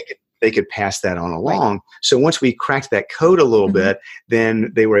 And then they could pass that on along. So once we cracked that code a little bit,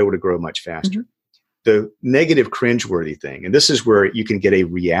 then they were able to grow much faster. The negative, cringeworthy thing, and this is where you can get a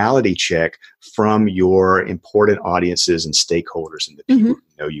reality check from your important audiences and stakeholders and the people who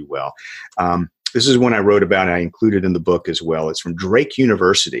know you well. This is one I wrote about, and I included in the book as well. It's from Drake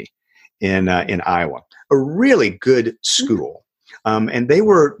University in Iowa, a really good school. And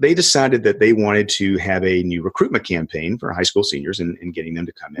they decided that they wanted to have a new recruitment campaign for high school seniors and getting them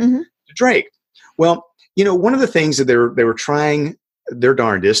to come in to Drake. Well, one of the things that they were trying their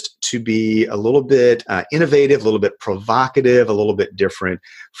darndest to be a little bit innovative, a little bit provocative, a little bit different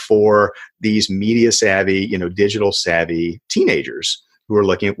for these media savvy, digital savvy teenagers who were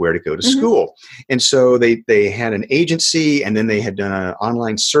looking at where to go to school. And so they had an agency, and then they had done an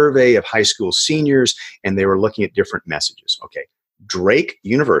online survey of high school seniors, and they were looking at different messages. Okay. Drake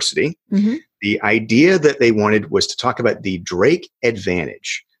University, the idea that they wanted was to talk about the Drake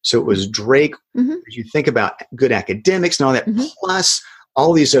advantage. So it was Drake, you think about good academics and all that, plus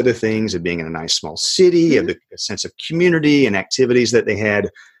all these other things of being in a nice small city, of the sense of community and activities that they had.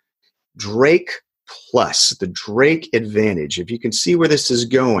 Drake plus, the Drake advantage, if you can see where this is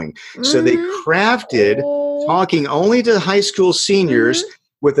going. So they crafted talking only to high school seniors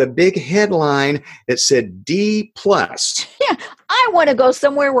with a big headline that said D+. Yeah, I want to go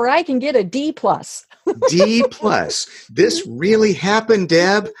somewhere where I can get a D+. D+. This really happened,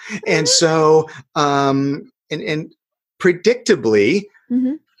 Deb. And so, and predictably,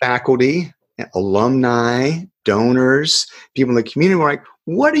 faculty, alumni, donors, people in the community were like,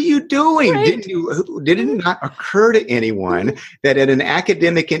 what are you doing? Right. Did it not occur to anyone that at an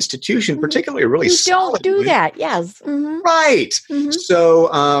academic institution, particularly a really You solid don't do one, that. Yes. right. So,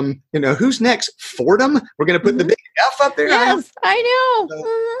 who's next? Fordham? We're going to put the big F up there? Yes, I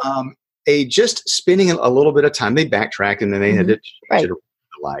know. So, just spending a little bit of time, they backtracked and then they had to change it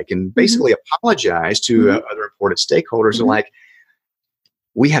like, and basically apologize to other important stakeholders. Like,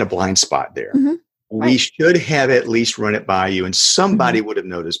 we had a blind spot there. We should have at least run it by you, and somebody would have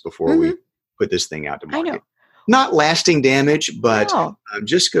noticed before we put this thing out to market. I know. Not lasting damage, but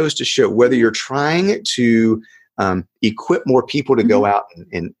just goes to show whether you're trying to equip more people to go out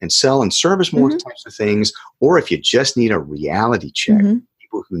and sell and service more types of things, or if you just need a reality check,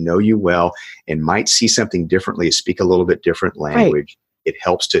 people who know you well and might see something differently, speak a little bit different language, it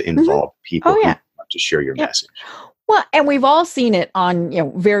helps to involve people who want to share your message. Well, and we've all seen it on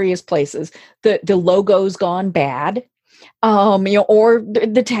various places. The logo's gone bad, or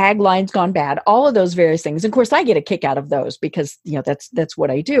the tagline's gone bad. All of those various things. Of course, I get a kick out of those because that's what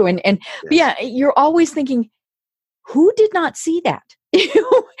I do. And you're always thinking, who did not see that?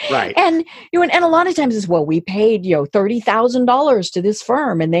 Right. And and a lot of times it's, well, we paid $30,000 to this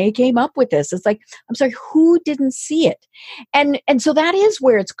firm and they came up with this. It's like, I'm sorry, who didn't see it? And so that is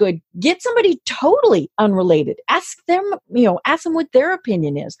where it's good. Get somebody totally unrelated. Ask them what their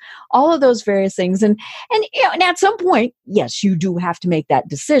opinion is. All of those various things. And at some point, yes, you do have to make that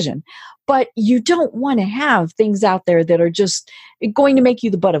decision. But you don't want to have things out there that are just going to make you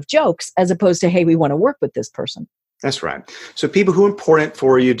the butt of jokes, as opposed to, hey, we want to work with this person. That's right. So people who are important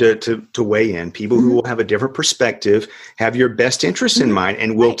for you to weigh in, people who will have a different perspective, have your best interests in mind,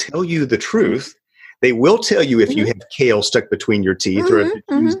 and will tell you the truth. They will tell you if you have kale stuck between your teeth or if the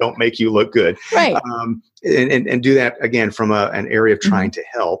cheese don't make you look good. Right. And do that, again, from an area of trying to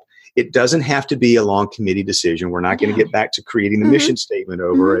help. It doesn't have to be a long committee decision. We're not going to get back to creating the mission statement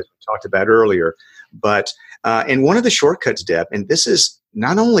over, as we talked about earlier. But and one of the shortcuts, Deb, and this is,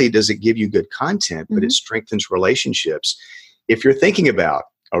 not only does it give you good content, but it strengthens relationships. If you're thinking about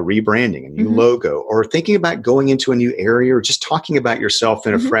a rebranding, a new logo, or thinking about going into a new area, or just talking about yourself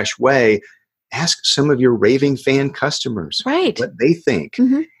in a fresh way, ask some of your raving fan customers what they think.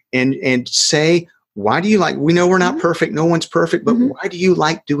 And say, why do you like, we know we're not perfect, no one's perfect, but why do you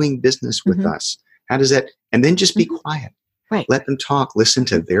like doing business with us? How does that, and then just be quiet. Right. Let them talk, listen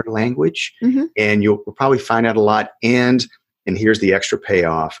to their language, and you'll probably find out a lot. And here's the extra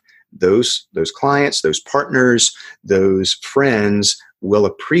payoff. Those clients, those partners, those friends will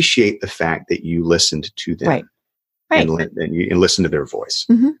appreciate the fact that you listened to them. Right. And listen to their voice.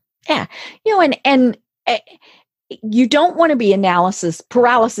 Yeah. And you don't want to be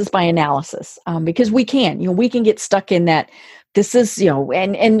paralysis by analysis, because we can get stuck in that. This is,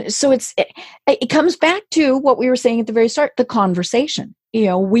 and so it comes back to what we were saying at the very start, the conversation.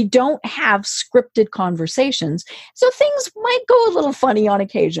 We don't have scripted conversations. So things might go a little funny on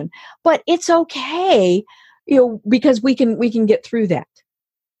occasion, but it's okay, because we can get through that.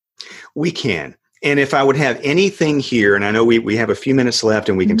 We can. And if I would have anything here, and I know we have a few minutes left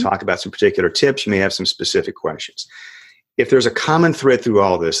and we can talk about some particular tips, you may have some specific questions. If there's a common thread through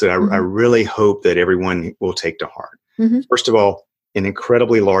all this that I really hope that everyone will take to heart. First of all, an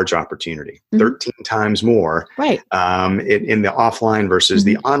incredibly large opportunity, 13 times more in the offline versus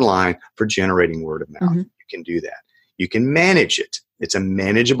the online for generating word of mouth. You can do that. You can manage it. It's a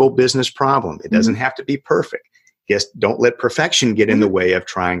manageable business problem. It doesn't have to be perfect. Yes, don't let perfection get in the way of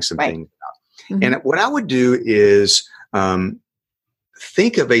trying some things out. And what I would do is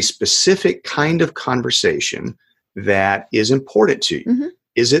think of a specific kind of conversation that is important to you.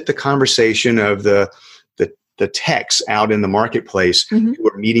 Is it the conversation of the techs out in the marketplace who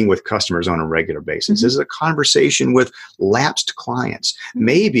are meeting with customers on a regular basis? Is it a conversation with lapsed clients?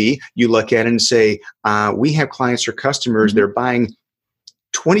 Maybe you look at it and say, we have clients or customers, they're buying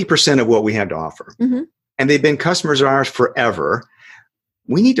 20% of what we have to offer. And they've been customers of ours forever.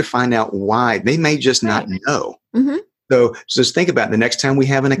 We need to find out why. They may just not know. So just think about the next time we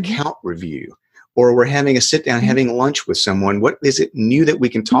have an account review, or we're having a sit down, having lunch with someone, what is it new that we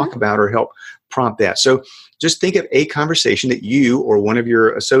can talk about or help prompt that? So just think of a conversation that you or one of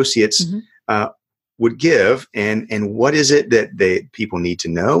your associates would give, and what is it that people need to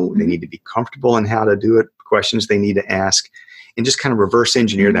know? They need to be comfortable in how to do it, questions they need to ask, and just kind of reverse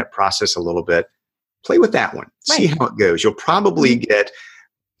engineer that process a little bit. Play with that one. See how it goes. You'll probably get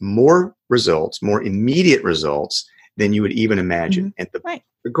more results, more immediate results than you would even imagine. And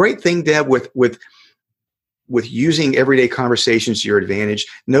the great thing, Deb, with with using everyday conversations to your advantage,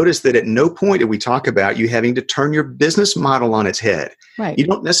 notice that at no point did we talk about you having to turn your business model on its head. Right. You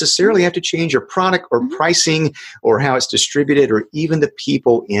don't necessarily have to change your product or pricing or how it's distributed or even the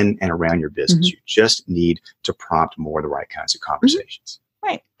people in and around your business. You just need to prompt more of the right kinds of conversations.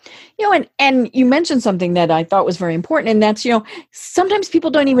 Right. And you mentioned something that I thought was very important, and that's, sometimes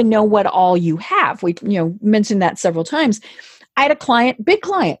people don't even know what all you have. We, mentioned that several times. I had a client, big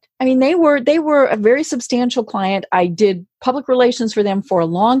client. I mean, they were a very substantial client. I did public relations for them for a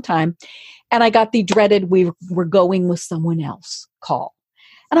long time. And I got the dreaded, we were going with someone else call.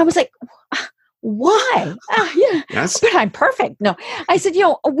 And I was like, why? Yes. But I'm perfect. No, I said,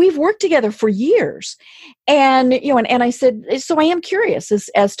 we've worked together for years. And, and I said, so I am curious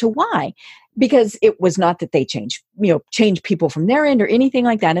as to why. Because it was not that they changed people from their end or anything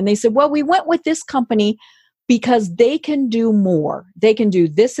like that. And they said, well, we went with this company because they can do more. They can do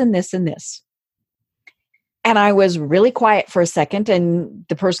this and this and this. And I was really quiet for a second. And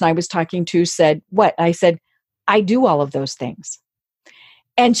the person I was talking to said, what? I said, I do all of those things.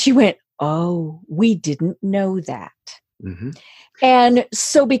 And she went, oh, we didn't know that. And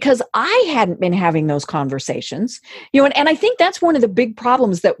so because I hadn't been having those conversations, and I think that's one of the big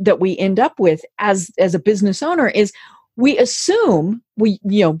problems that we end up with as a business owner is we assume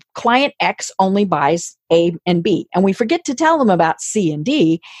client X only buys A and B, and we forget to tell them about C and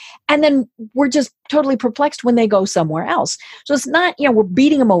D. And then we're just totally perplexed when they go somewhere else. So it's not, we're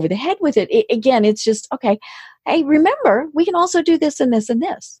beating them over the head with it. Again, it's just, okay, hey, remember, we can also do this and this and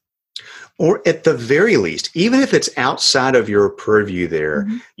this. Or at the very least, even if it's outside of your purview there,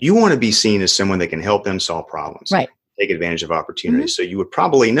 you want to be seen as someone that can help them solve problems. Right. Take advantage of opportunities. So you would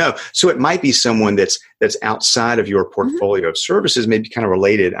probably know. So it might be someone that's outside of your portfolio of services, maybe kind of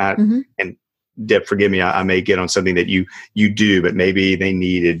related. And Deb, forgive me, I may get on something that you do, but maybe they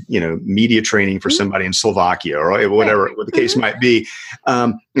needed, media training for somebody in Slovakia or whatever what the case might be.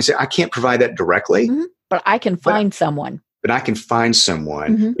 You say, I can't provide that directly. But I can find someone. But I can find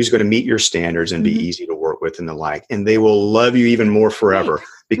someone who's going to meet your standards and be easy to work with and the like. And they will love you even more forever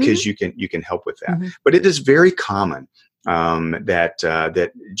because you can help with that. But it is very common that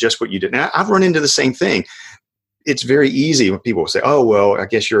just what you did. Now, I've run into the same thing. It's very easy when people say, oh, well, I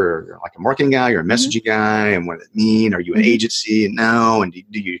guess you're like a marketing guy, you're a messaging guy. And what does it mean? Are you an agency? No. And do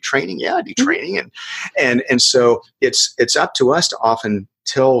you do training? Yeah, I do training. And so it's up to us to often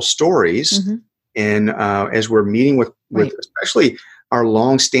tell stories. And as we're meeting with especially our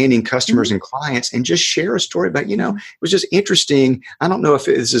long-standing customers and clients, and just share a story about, it was just interesting. I don't know if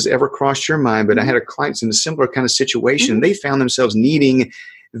this has ever crossed your mind, but I had a client in a similar kind of situation. They found themselves needing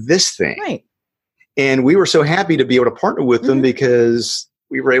this thing. Right. And we were so happy to be able to partner with them because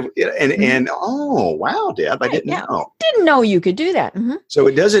we were able, and oh, wow, Deb, I didn't know. Didn't know you could do that. So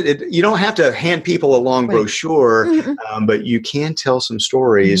you don't have to hand people a long brochure, but you can tell some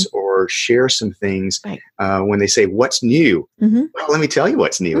stories or share some things when they say, what's new? Well, let me tell you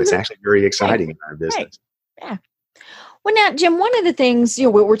what's new. It's actually very exciting in our business. Yeah. Well, now, Jim, one of the things,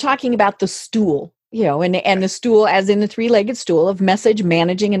 we're talking about the stool, and the stool as in the three-legged stool of message,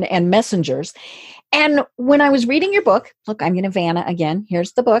 managing, and messengers. And when I was reading your book, look, I'm going to Vanna again.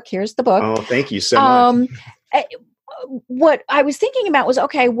 Here's the book. Oh, thank you so much. What I was thinking about was,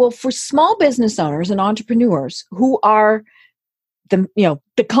 okay, well, for small business owners and entrepreneurs who are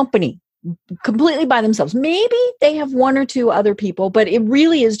the company completely by themselves, maybe they have one or two other people, but it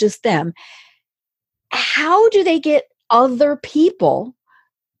really is just them. How do they get other people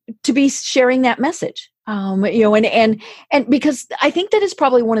to be sharing that message? And because I think that is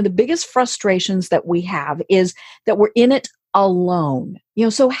probably one of the biggest frustrations that we have is that we're in it alone.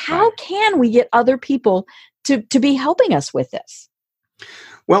 So how can we get other people to be helping us with this?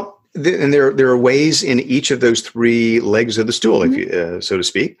 Well, and there are ways in each of those three legs of the stool, if you, so to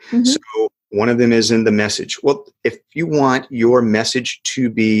speak. So one of them is in the message. Well, if you want your message to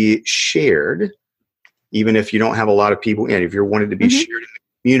be shared, even if you don't have a lot of people in, if you're wanting to be shared in the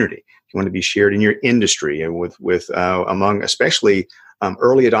community, you want to be shared in your industry and with among especially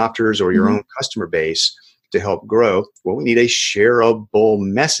early adopters or your own customer base to help grow. Well, we need a shareable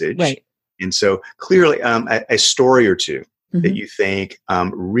message. Right. And so clearly a story or two that you think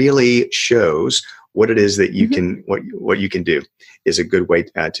really shows what it is that you can, what you can do is a good way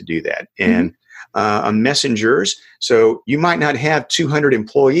to do that. And messengers. So you might not have 200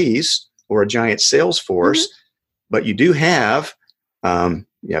 employees or a giant sales force, but you do have,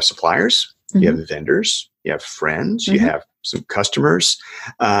 you have suppliers, you have vendors, you have friends, you have some customers,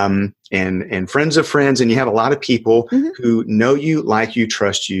 and friends of friends, and you have a lot of people who know you, like you,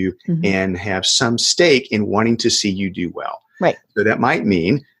 trust you, and have some stake in wanting to see you do well. Right. So that might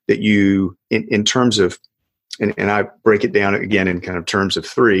mean that you, in terms of and I break it down again in kind of terms of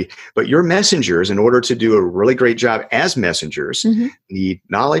three, but your messengers, in order to do a really great job as messengers, need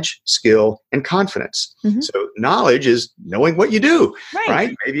knowledge, skill, and confidence. So knowledge is knowing what you do,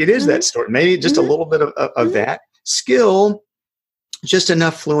 right? Maybe it is that story. Maybe just a little bit of that. Skill, just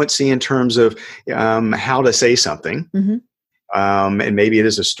enough fluency in terms of how to say something. And maybe it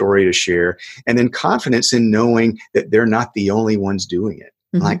is a story to share. And then confidence in knowing that they're not the only ones doing it.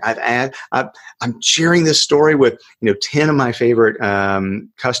 Like I'm sharing this story with 10 of my favorite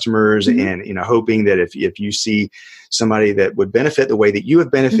customers, and hoping that if you see somebody that would benefit the way that you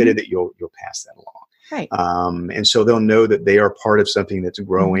have benefited, that you'll pass that along. Right. And so they'll know that they are part of something that's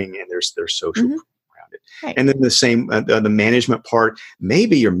growing, and there's social proof around it. Right. And then the same the management part.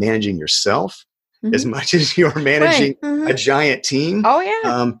 Maybe you're managing yourself as much as you're managing a giant team. Oh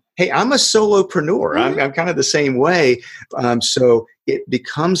yeah. Hey, I'm a solopreneur. I'm kind of the same way. So it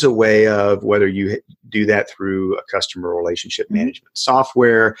becomes a way of whether you do that through a customer relationship management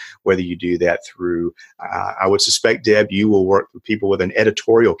software, whether you do that through, I would suspect, Deb, you will work with people with an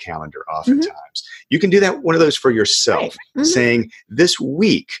editorial calendar oftentimes. You can do that, one of those for yourself, saying this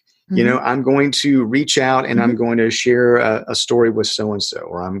week, I'm going to reach out and I'm going to share a story with so-and-so,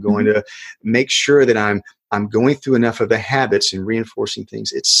 or I'm going to make sure that I'm going through enough of the habits and reinforcing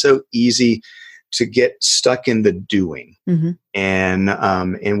things. It's so easy to get stuck in the doing.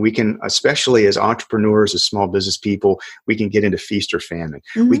 And we can, especially as entrepreneurs, as small business people, we can get into feast or famine.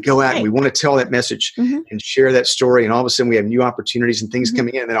 We go out and we want to tell that message and share that story. And all of a sudden we have new opportunities and things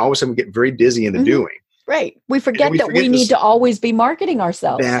coming in. And then all of a sudden we get very busy in the doing. Right. We forget that we need to always be marketing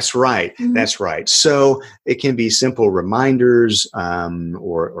ourselves. That's right. That's right. So it can be simple reminders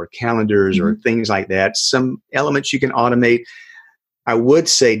or calendars or things like that. Some elements you can automate. I would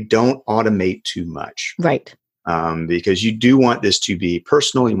say don't automate too much. Right. Because you do want this to be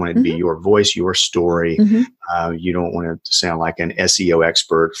personal. You want it to be your voice, your story. You don't want it to sound like an SEO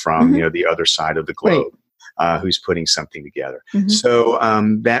expert from the other side of the globe. Who's putting something together. So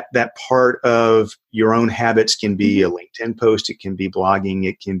that part of your own habits can be a LinkedIn post, it can be blogging,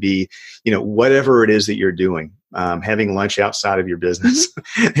 it can be, whatever it is that you're doing, having lunch outside of your business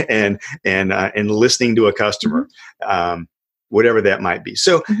and listening to a customer, whatever that might be.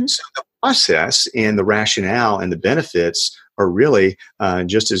 So the process and the rationale and the benefits are really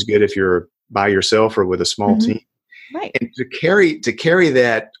just as good if you're by yourself or with a small team. Right. And to carry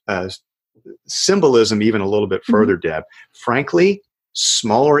that symbolism even a little bit further, Deb, frankly,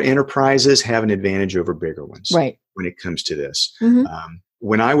 smaller enterprises have an advantage over bigger ones when it comes to this.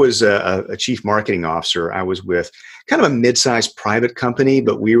 When I was a chief marketing officer, I was with kind of a mid-sized private company,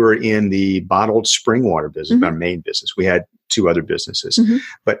 but we were in the bottled spring water business, our main business. We had two other businesses,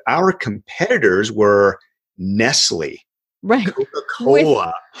 but our competitors were Nestle,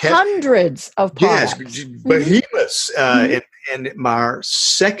 Coca-Cola, hundreds of products. Yes, behemoths. And my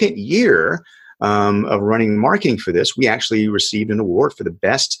second year of running marketing for this, we actually received an award for the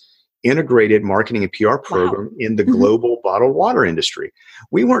best integrated marketing and PR program in the global bottled water industry.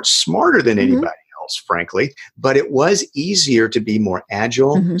 We weren't smarter than anybody else, frankly, but it was easier to be more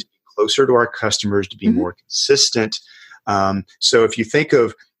agile, to be closer to our customers, to be more consistent. So if you think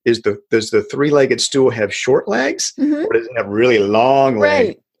of, does the three-legged stool have short legs, or does it have really long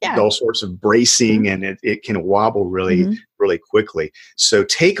legs? Yeah. All sorts of bracing, and it can wobble really quickly. So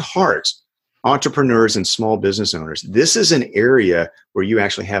take heart, entrepreneurs and small business owners. This is an area where you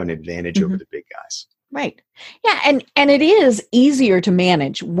actually have an advantage over the big guys. Right. Yeah. And it is easier to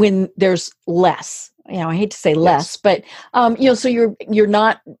manage when there's less. I hate to say less, but, so you're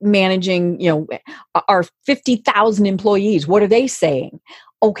not managing, our 50,000 employees. What are they saying?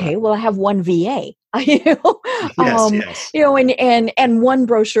 Okay, well, I have one VA, and one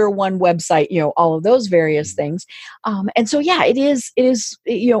brochure, one website, all of those various things. And so, it is,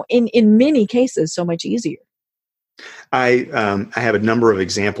 in many cases, so much easier. I have a number of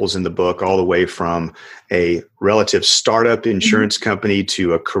examples in the book, all the way from a relative startup insurance company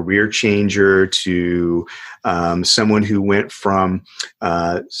to a career changer to someone who went from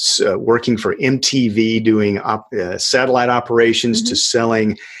working for MTV doing satellite operations to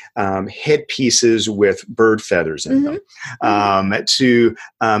selling headpieces with bird feathers in them, to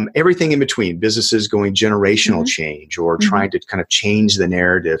everything in between, businesses going generational change or trying to kind of change the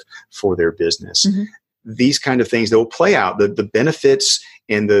narrative for their business. These kind of things that will play out. The benefits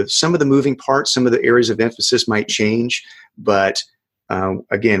and some of the moving parts, some of the areas of emphasis might change. But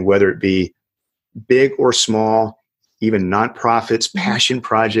again, whether it be big or small, even nonprofits, passion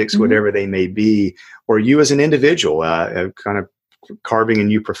projects, whatever they may be, or you as an individual, kind of carving a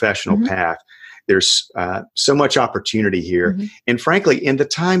new professional path, There's so much opportunity here. And frankly, in the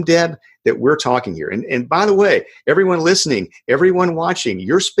time, Deb, that we're talking here, and by the way, everyone listening, everyone watching,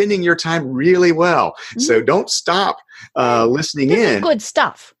 you're spending your time really well. So don't stop listening this in. Is good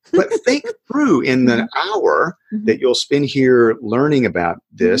stuff. But think through in the hour that you'll spend here learning about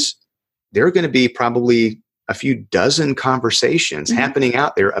this, there are going to be probably a few dozen conversations happening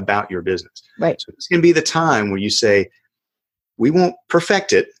out there about your business. Right. So it's going to be the time where you say, we won't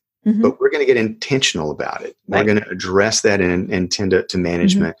perfect it, but we're going to get intentional about it. We're going to address that and tend to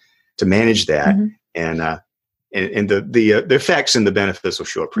management to manage that, and the effects and the benefits will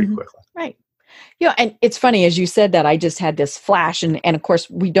show up pretty quickly. Right. And it's funny, as you said that, I just had this flash, and of course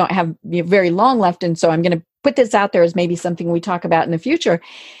we don't have very long left, and so I'm going to put this out there as maybe something we talk about in the future.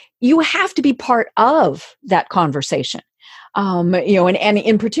 You have to be part of that conversation. And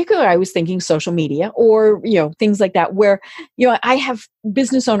in particular, I was thinking social media or, things like that, where, I have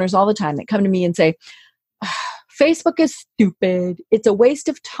business owners all the time that come to me and say, Facebook is stupid. It's a waste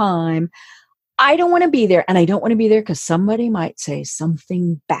of time. I don't want to be there. And I don't want to be there because somebody might say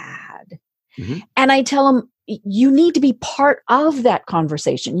something bad. And I tell them, you need to be part of that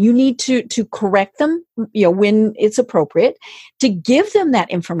conversation. You need to correct them, when it's appropriate, to give them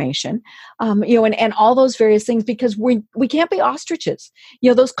that information, and all those various things, because we can't be ostriches.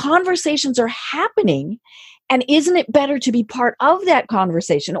 Those conversations are happening, and isn't it better to be part of that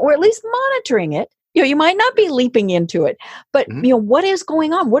conversation, or at least monitoring it? You might not be leaping into it, but what is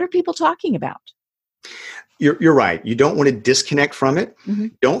going on? What are people talking about? You're right. You don't want to disconnect from it.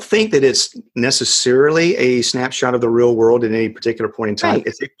 Don't think that it's necessarily a snapshot of the real world at any particular point in time. Right.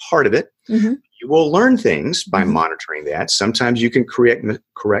 It's a part of it. You will learn things by monitoring that. Sometimes you can correct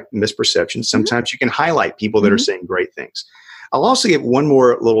misperceptions. Sometimes you can highlight people that are saying great things. I'll also give one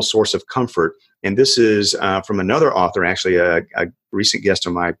more little source of comfort, and this is from another author, actually a recent guest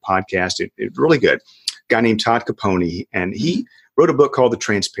on my podcast. It's really good. A guy named Todd Capone, and he wrote a book called The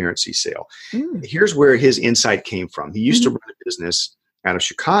Transparency Sale. Here's where his insight came from. He used to run a business out of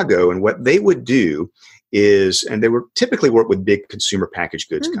Chicago, and what they would do is, and they would typically work with big consumer packaged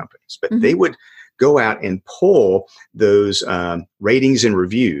goods companies, but they would go out and pull those ratings and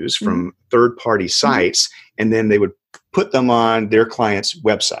reviews from third-party sites, and then they would put them on their clients'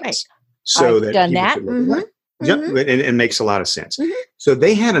 websites. Right. So I've done that. It makes a lot of sense. So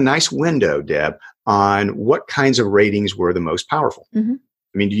they had a nice window, Deb, on what kinds of ratings were the most powerful. I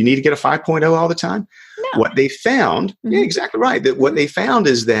mean, do you need to get a 5.0 all the time? No. What they found, yeah, exactly right. That what they found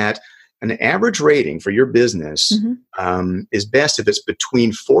is that an average rating for your business is best if it's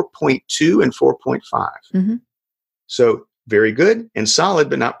between 4.2 and 4.5. So very good and solid,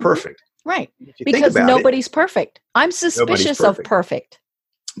 but not perfect. Right. Because nobody's perfect. I'm suspicious of perfect.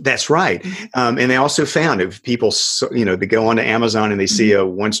 That's right. And they also found if people, they go onto Amazon and they see a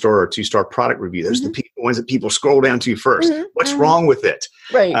 1-star or 2-star product review, those are the ones that people scroll down to first. What's wrong with it?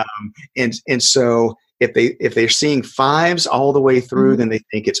 Right. And so if they're seeing 5s all the way through, then they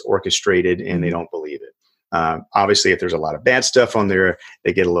think it's orchestrated and they don't believe it. Obviously, if there's a lot of bad stuff on there,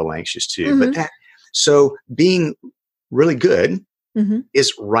 they get a little anxious too. But so being really good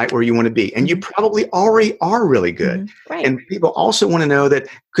is right where you want to be. And you probably already are really good. Right. And people also want to know that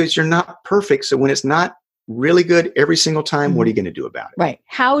because you're not perfect. So when it's not really good every single time, what are you going to do about it? Right.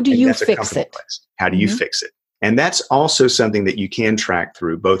 How do you fix it? How do you fix it? And that's also something that you can track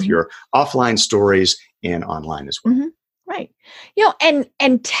through both your offline stories and online as well. Right.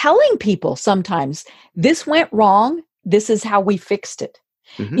 And telling people sometimes this went wrong. This is how we fixed it.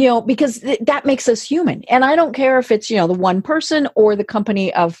 Because that makes us human. And I don't care if it's, the one person or the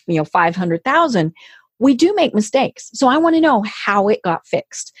company of, 500,000, we do make mistakes. So I want to know how it got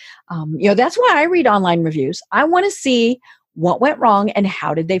fixed. That's why I read online reviews. I want to see what went wrong and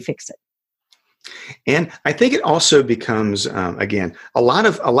how did they fix it. And I think it also becomes, again, a lot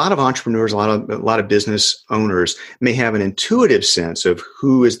of entrepreneurs, a lot of business owners may have an intuitive sense of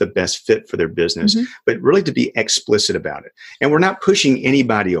who is the best fit for their business, but really to be explicit about it. And we're not pushing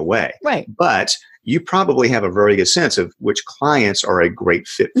anybody away, right? But you probably have a very good sense of which clients are a great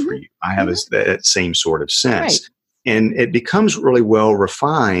fit for you. I have that same sort of sense. Right. And it becomes really well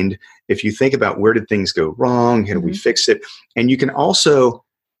refined if you think about where did things go wrong, how do we fix it? And you can also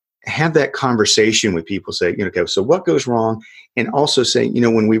have that conversation with people, say, okay, so what goes wrong? And also say,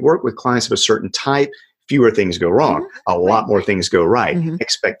 when we work with clients of a certain type, fewer things go wrong, a lot more things go right.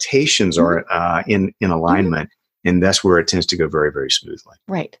 Expectations are in alignment, and that's where it tends to go very, very smoothly.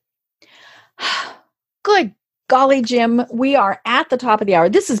 Right. Good golly, Jim, we are at the top of the hour.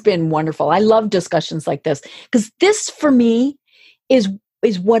 This has been wonderful. I love discussions like this because this, for me, is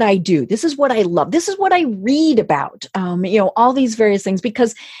is what I do. This is what I love. This is what I read about. All these various things,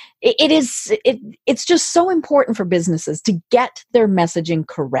 because it's just so important for businesses to get their messaging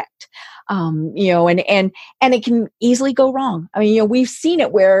correct. And it can easily go wrong. I mean, we've seen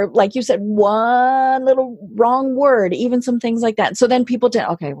it where, like you said, one little wrong word, even some things like that. So then people do,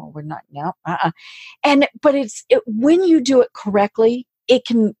 okay, well, we're not now. But when you do it correctly, it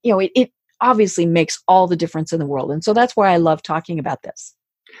can, it obviously makes all the difference in the world. And so that's why I love talking about this.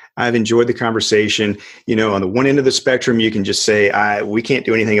 I've enjoyed the conversation. On the one end of the spectrum, you can just say, we can't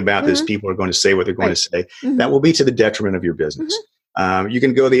do anything about this. People are going to say what they're going to say. That will be to the detriment of your business. You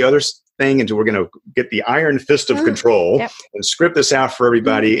can go the other thing into, we're going to get the iron fist of control and script this out for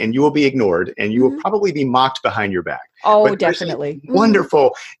everybody, and you will be ignored, and you will probably be mocked behind your back. Oh, but definitely.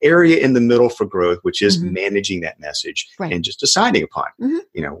 Wonderful area in the middle for growth, which is managing that message and just deciding upon,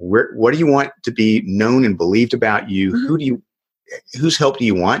 what do you want to be known and believed about you? Whose help do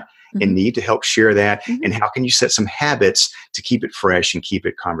you want and need to help share that? And how can you set some habits to keep it fresh and keep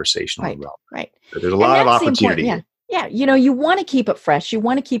it conversational and relevant? Right. So there's a lot of opportunity. Yeah. You want to keep it fresh. You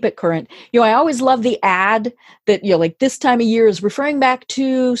want to keep it current. I always love the ad that, like this time of year is referring back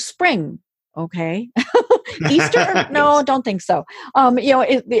to spring. Okay. Easter? No, don't think so.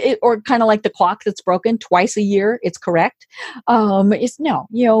 Or kind of like the clock that's broken twice a year. It's correct.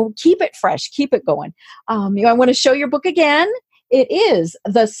 Keep it fresh, keep it going. I want to show your book again. It is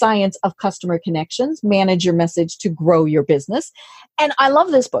The Science of Customer Connections, Manage Your Message to Grow Your Business. And I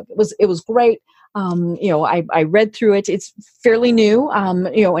love this book. It was great. I read through it. It's fairly new,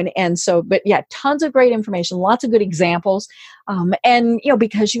 but tons of great information, lots of good examples.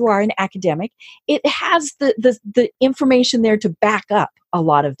 Because you are an academic, it has the information there to back up a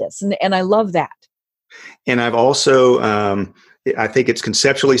lot of this. And I love that. And I've also, I think it's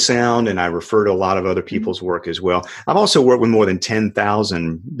conceptually sound, and I refer to a lot of other people's work as well. I've also worked with more than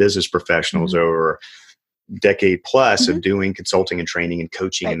 10,000 business professionals over decade plus of doing consulting and training and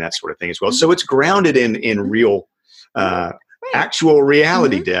coaching and that sort of thing as well. So it's grounded in real, actual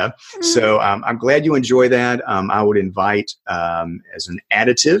reality, Deb. So I'm glad you enjoy that. I would invite as an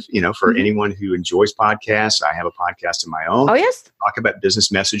additive, for anyone who enjoys podcasts. I have a podcast of my own. Oh, yes. Talk about business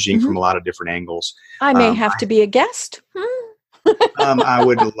messaging from a lot of different angles. I may have to be a guest. I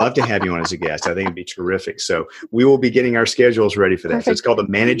would love to have you on as a guest. I think it'd be terrific. So we will be getting our schedules ready for that. Perfect. So it's called the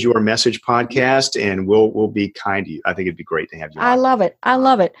Manage Your Message podcast, and we'll be kind to you. I think it'd be great to have you on. I love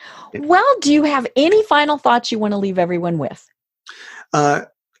it. Well, do you have any final thoughts you want to leave everyone with? I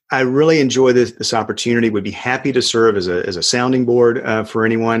really enjoy this opportunity. Would be happy to serve as a sounding board for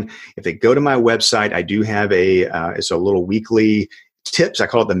anyone. If they go to my website, I do have it's a little weekly tips. I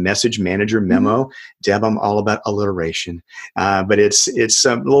call it the Message Manager Memo. Deb, I'm all about alliteration, but it's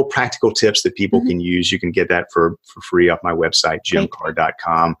some little practical tips that people can use. You can get that for free off my website,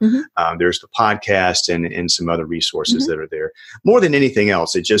 jimkarrh.com. There's the podcast and some other resources that are there. More than anything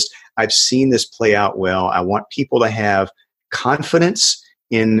else, I've seen this play out well. I want people to have confidence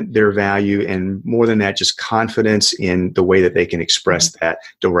in their value, and more than that, just confidence in the way that they can express that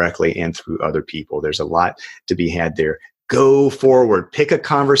directly and through other people. There's a lot to be had there. Go forward, pick a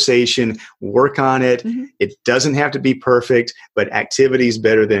conversation, work on it. It doesn't have to be perfect, but activity is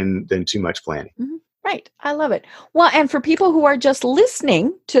better than too much planning. Right. I love it. Well, and for people who are just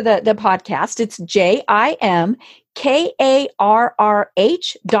listening to the podcast, it's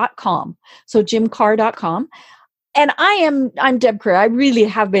JimKarrh.com. So jimkarrh.com. And I'm Deb Karrh. I really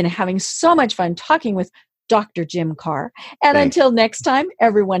have been having so much fun talking with Dr. Jim Karrh. And until next time,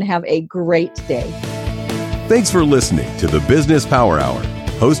 everyone have a great day. Thanks for listening to the Business Power Hour,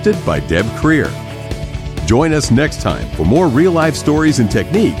 hosted by Deb Karrh. Join us next time for more real-life stories and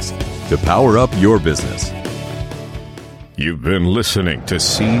techniques to power up your business. You've been listening to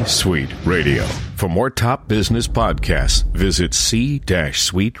C-Suite Radio. For more top business podcasts, visit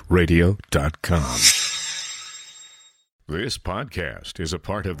c-suiteradio.com. This podcast is a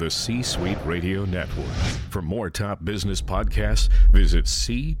part of the C-Suite Radio Network. For more top business podcasts, visit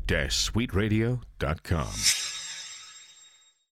c-suiteradio.com.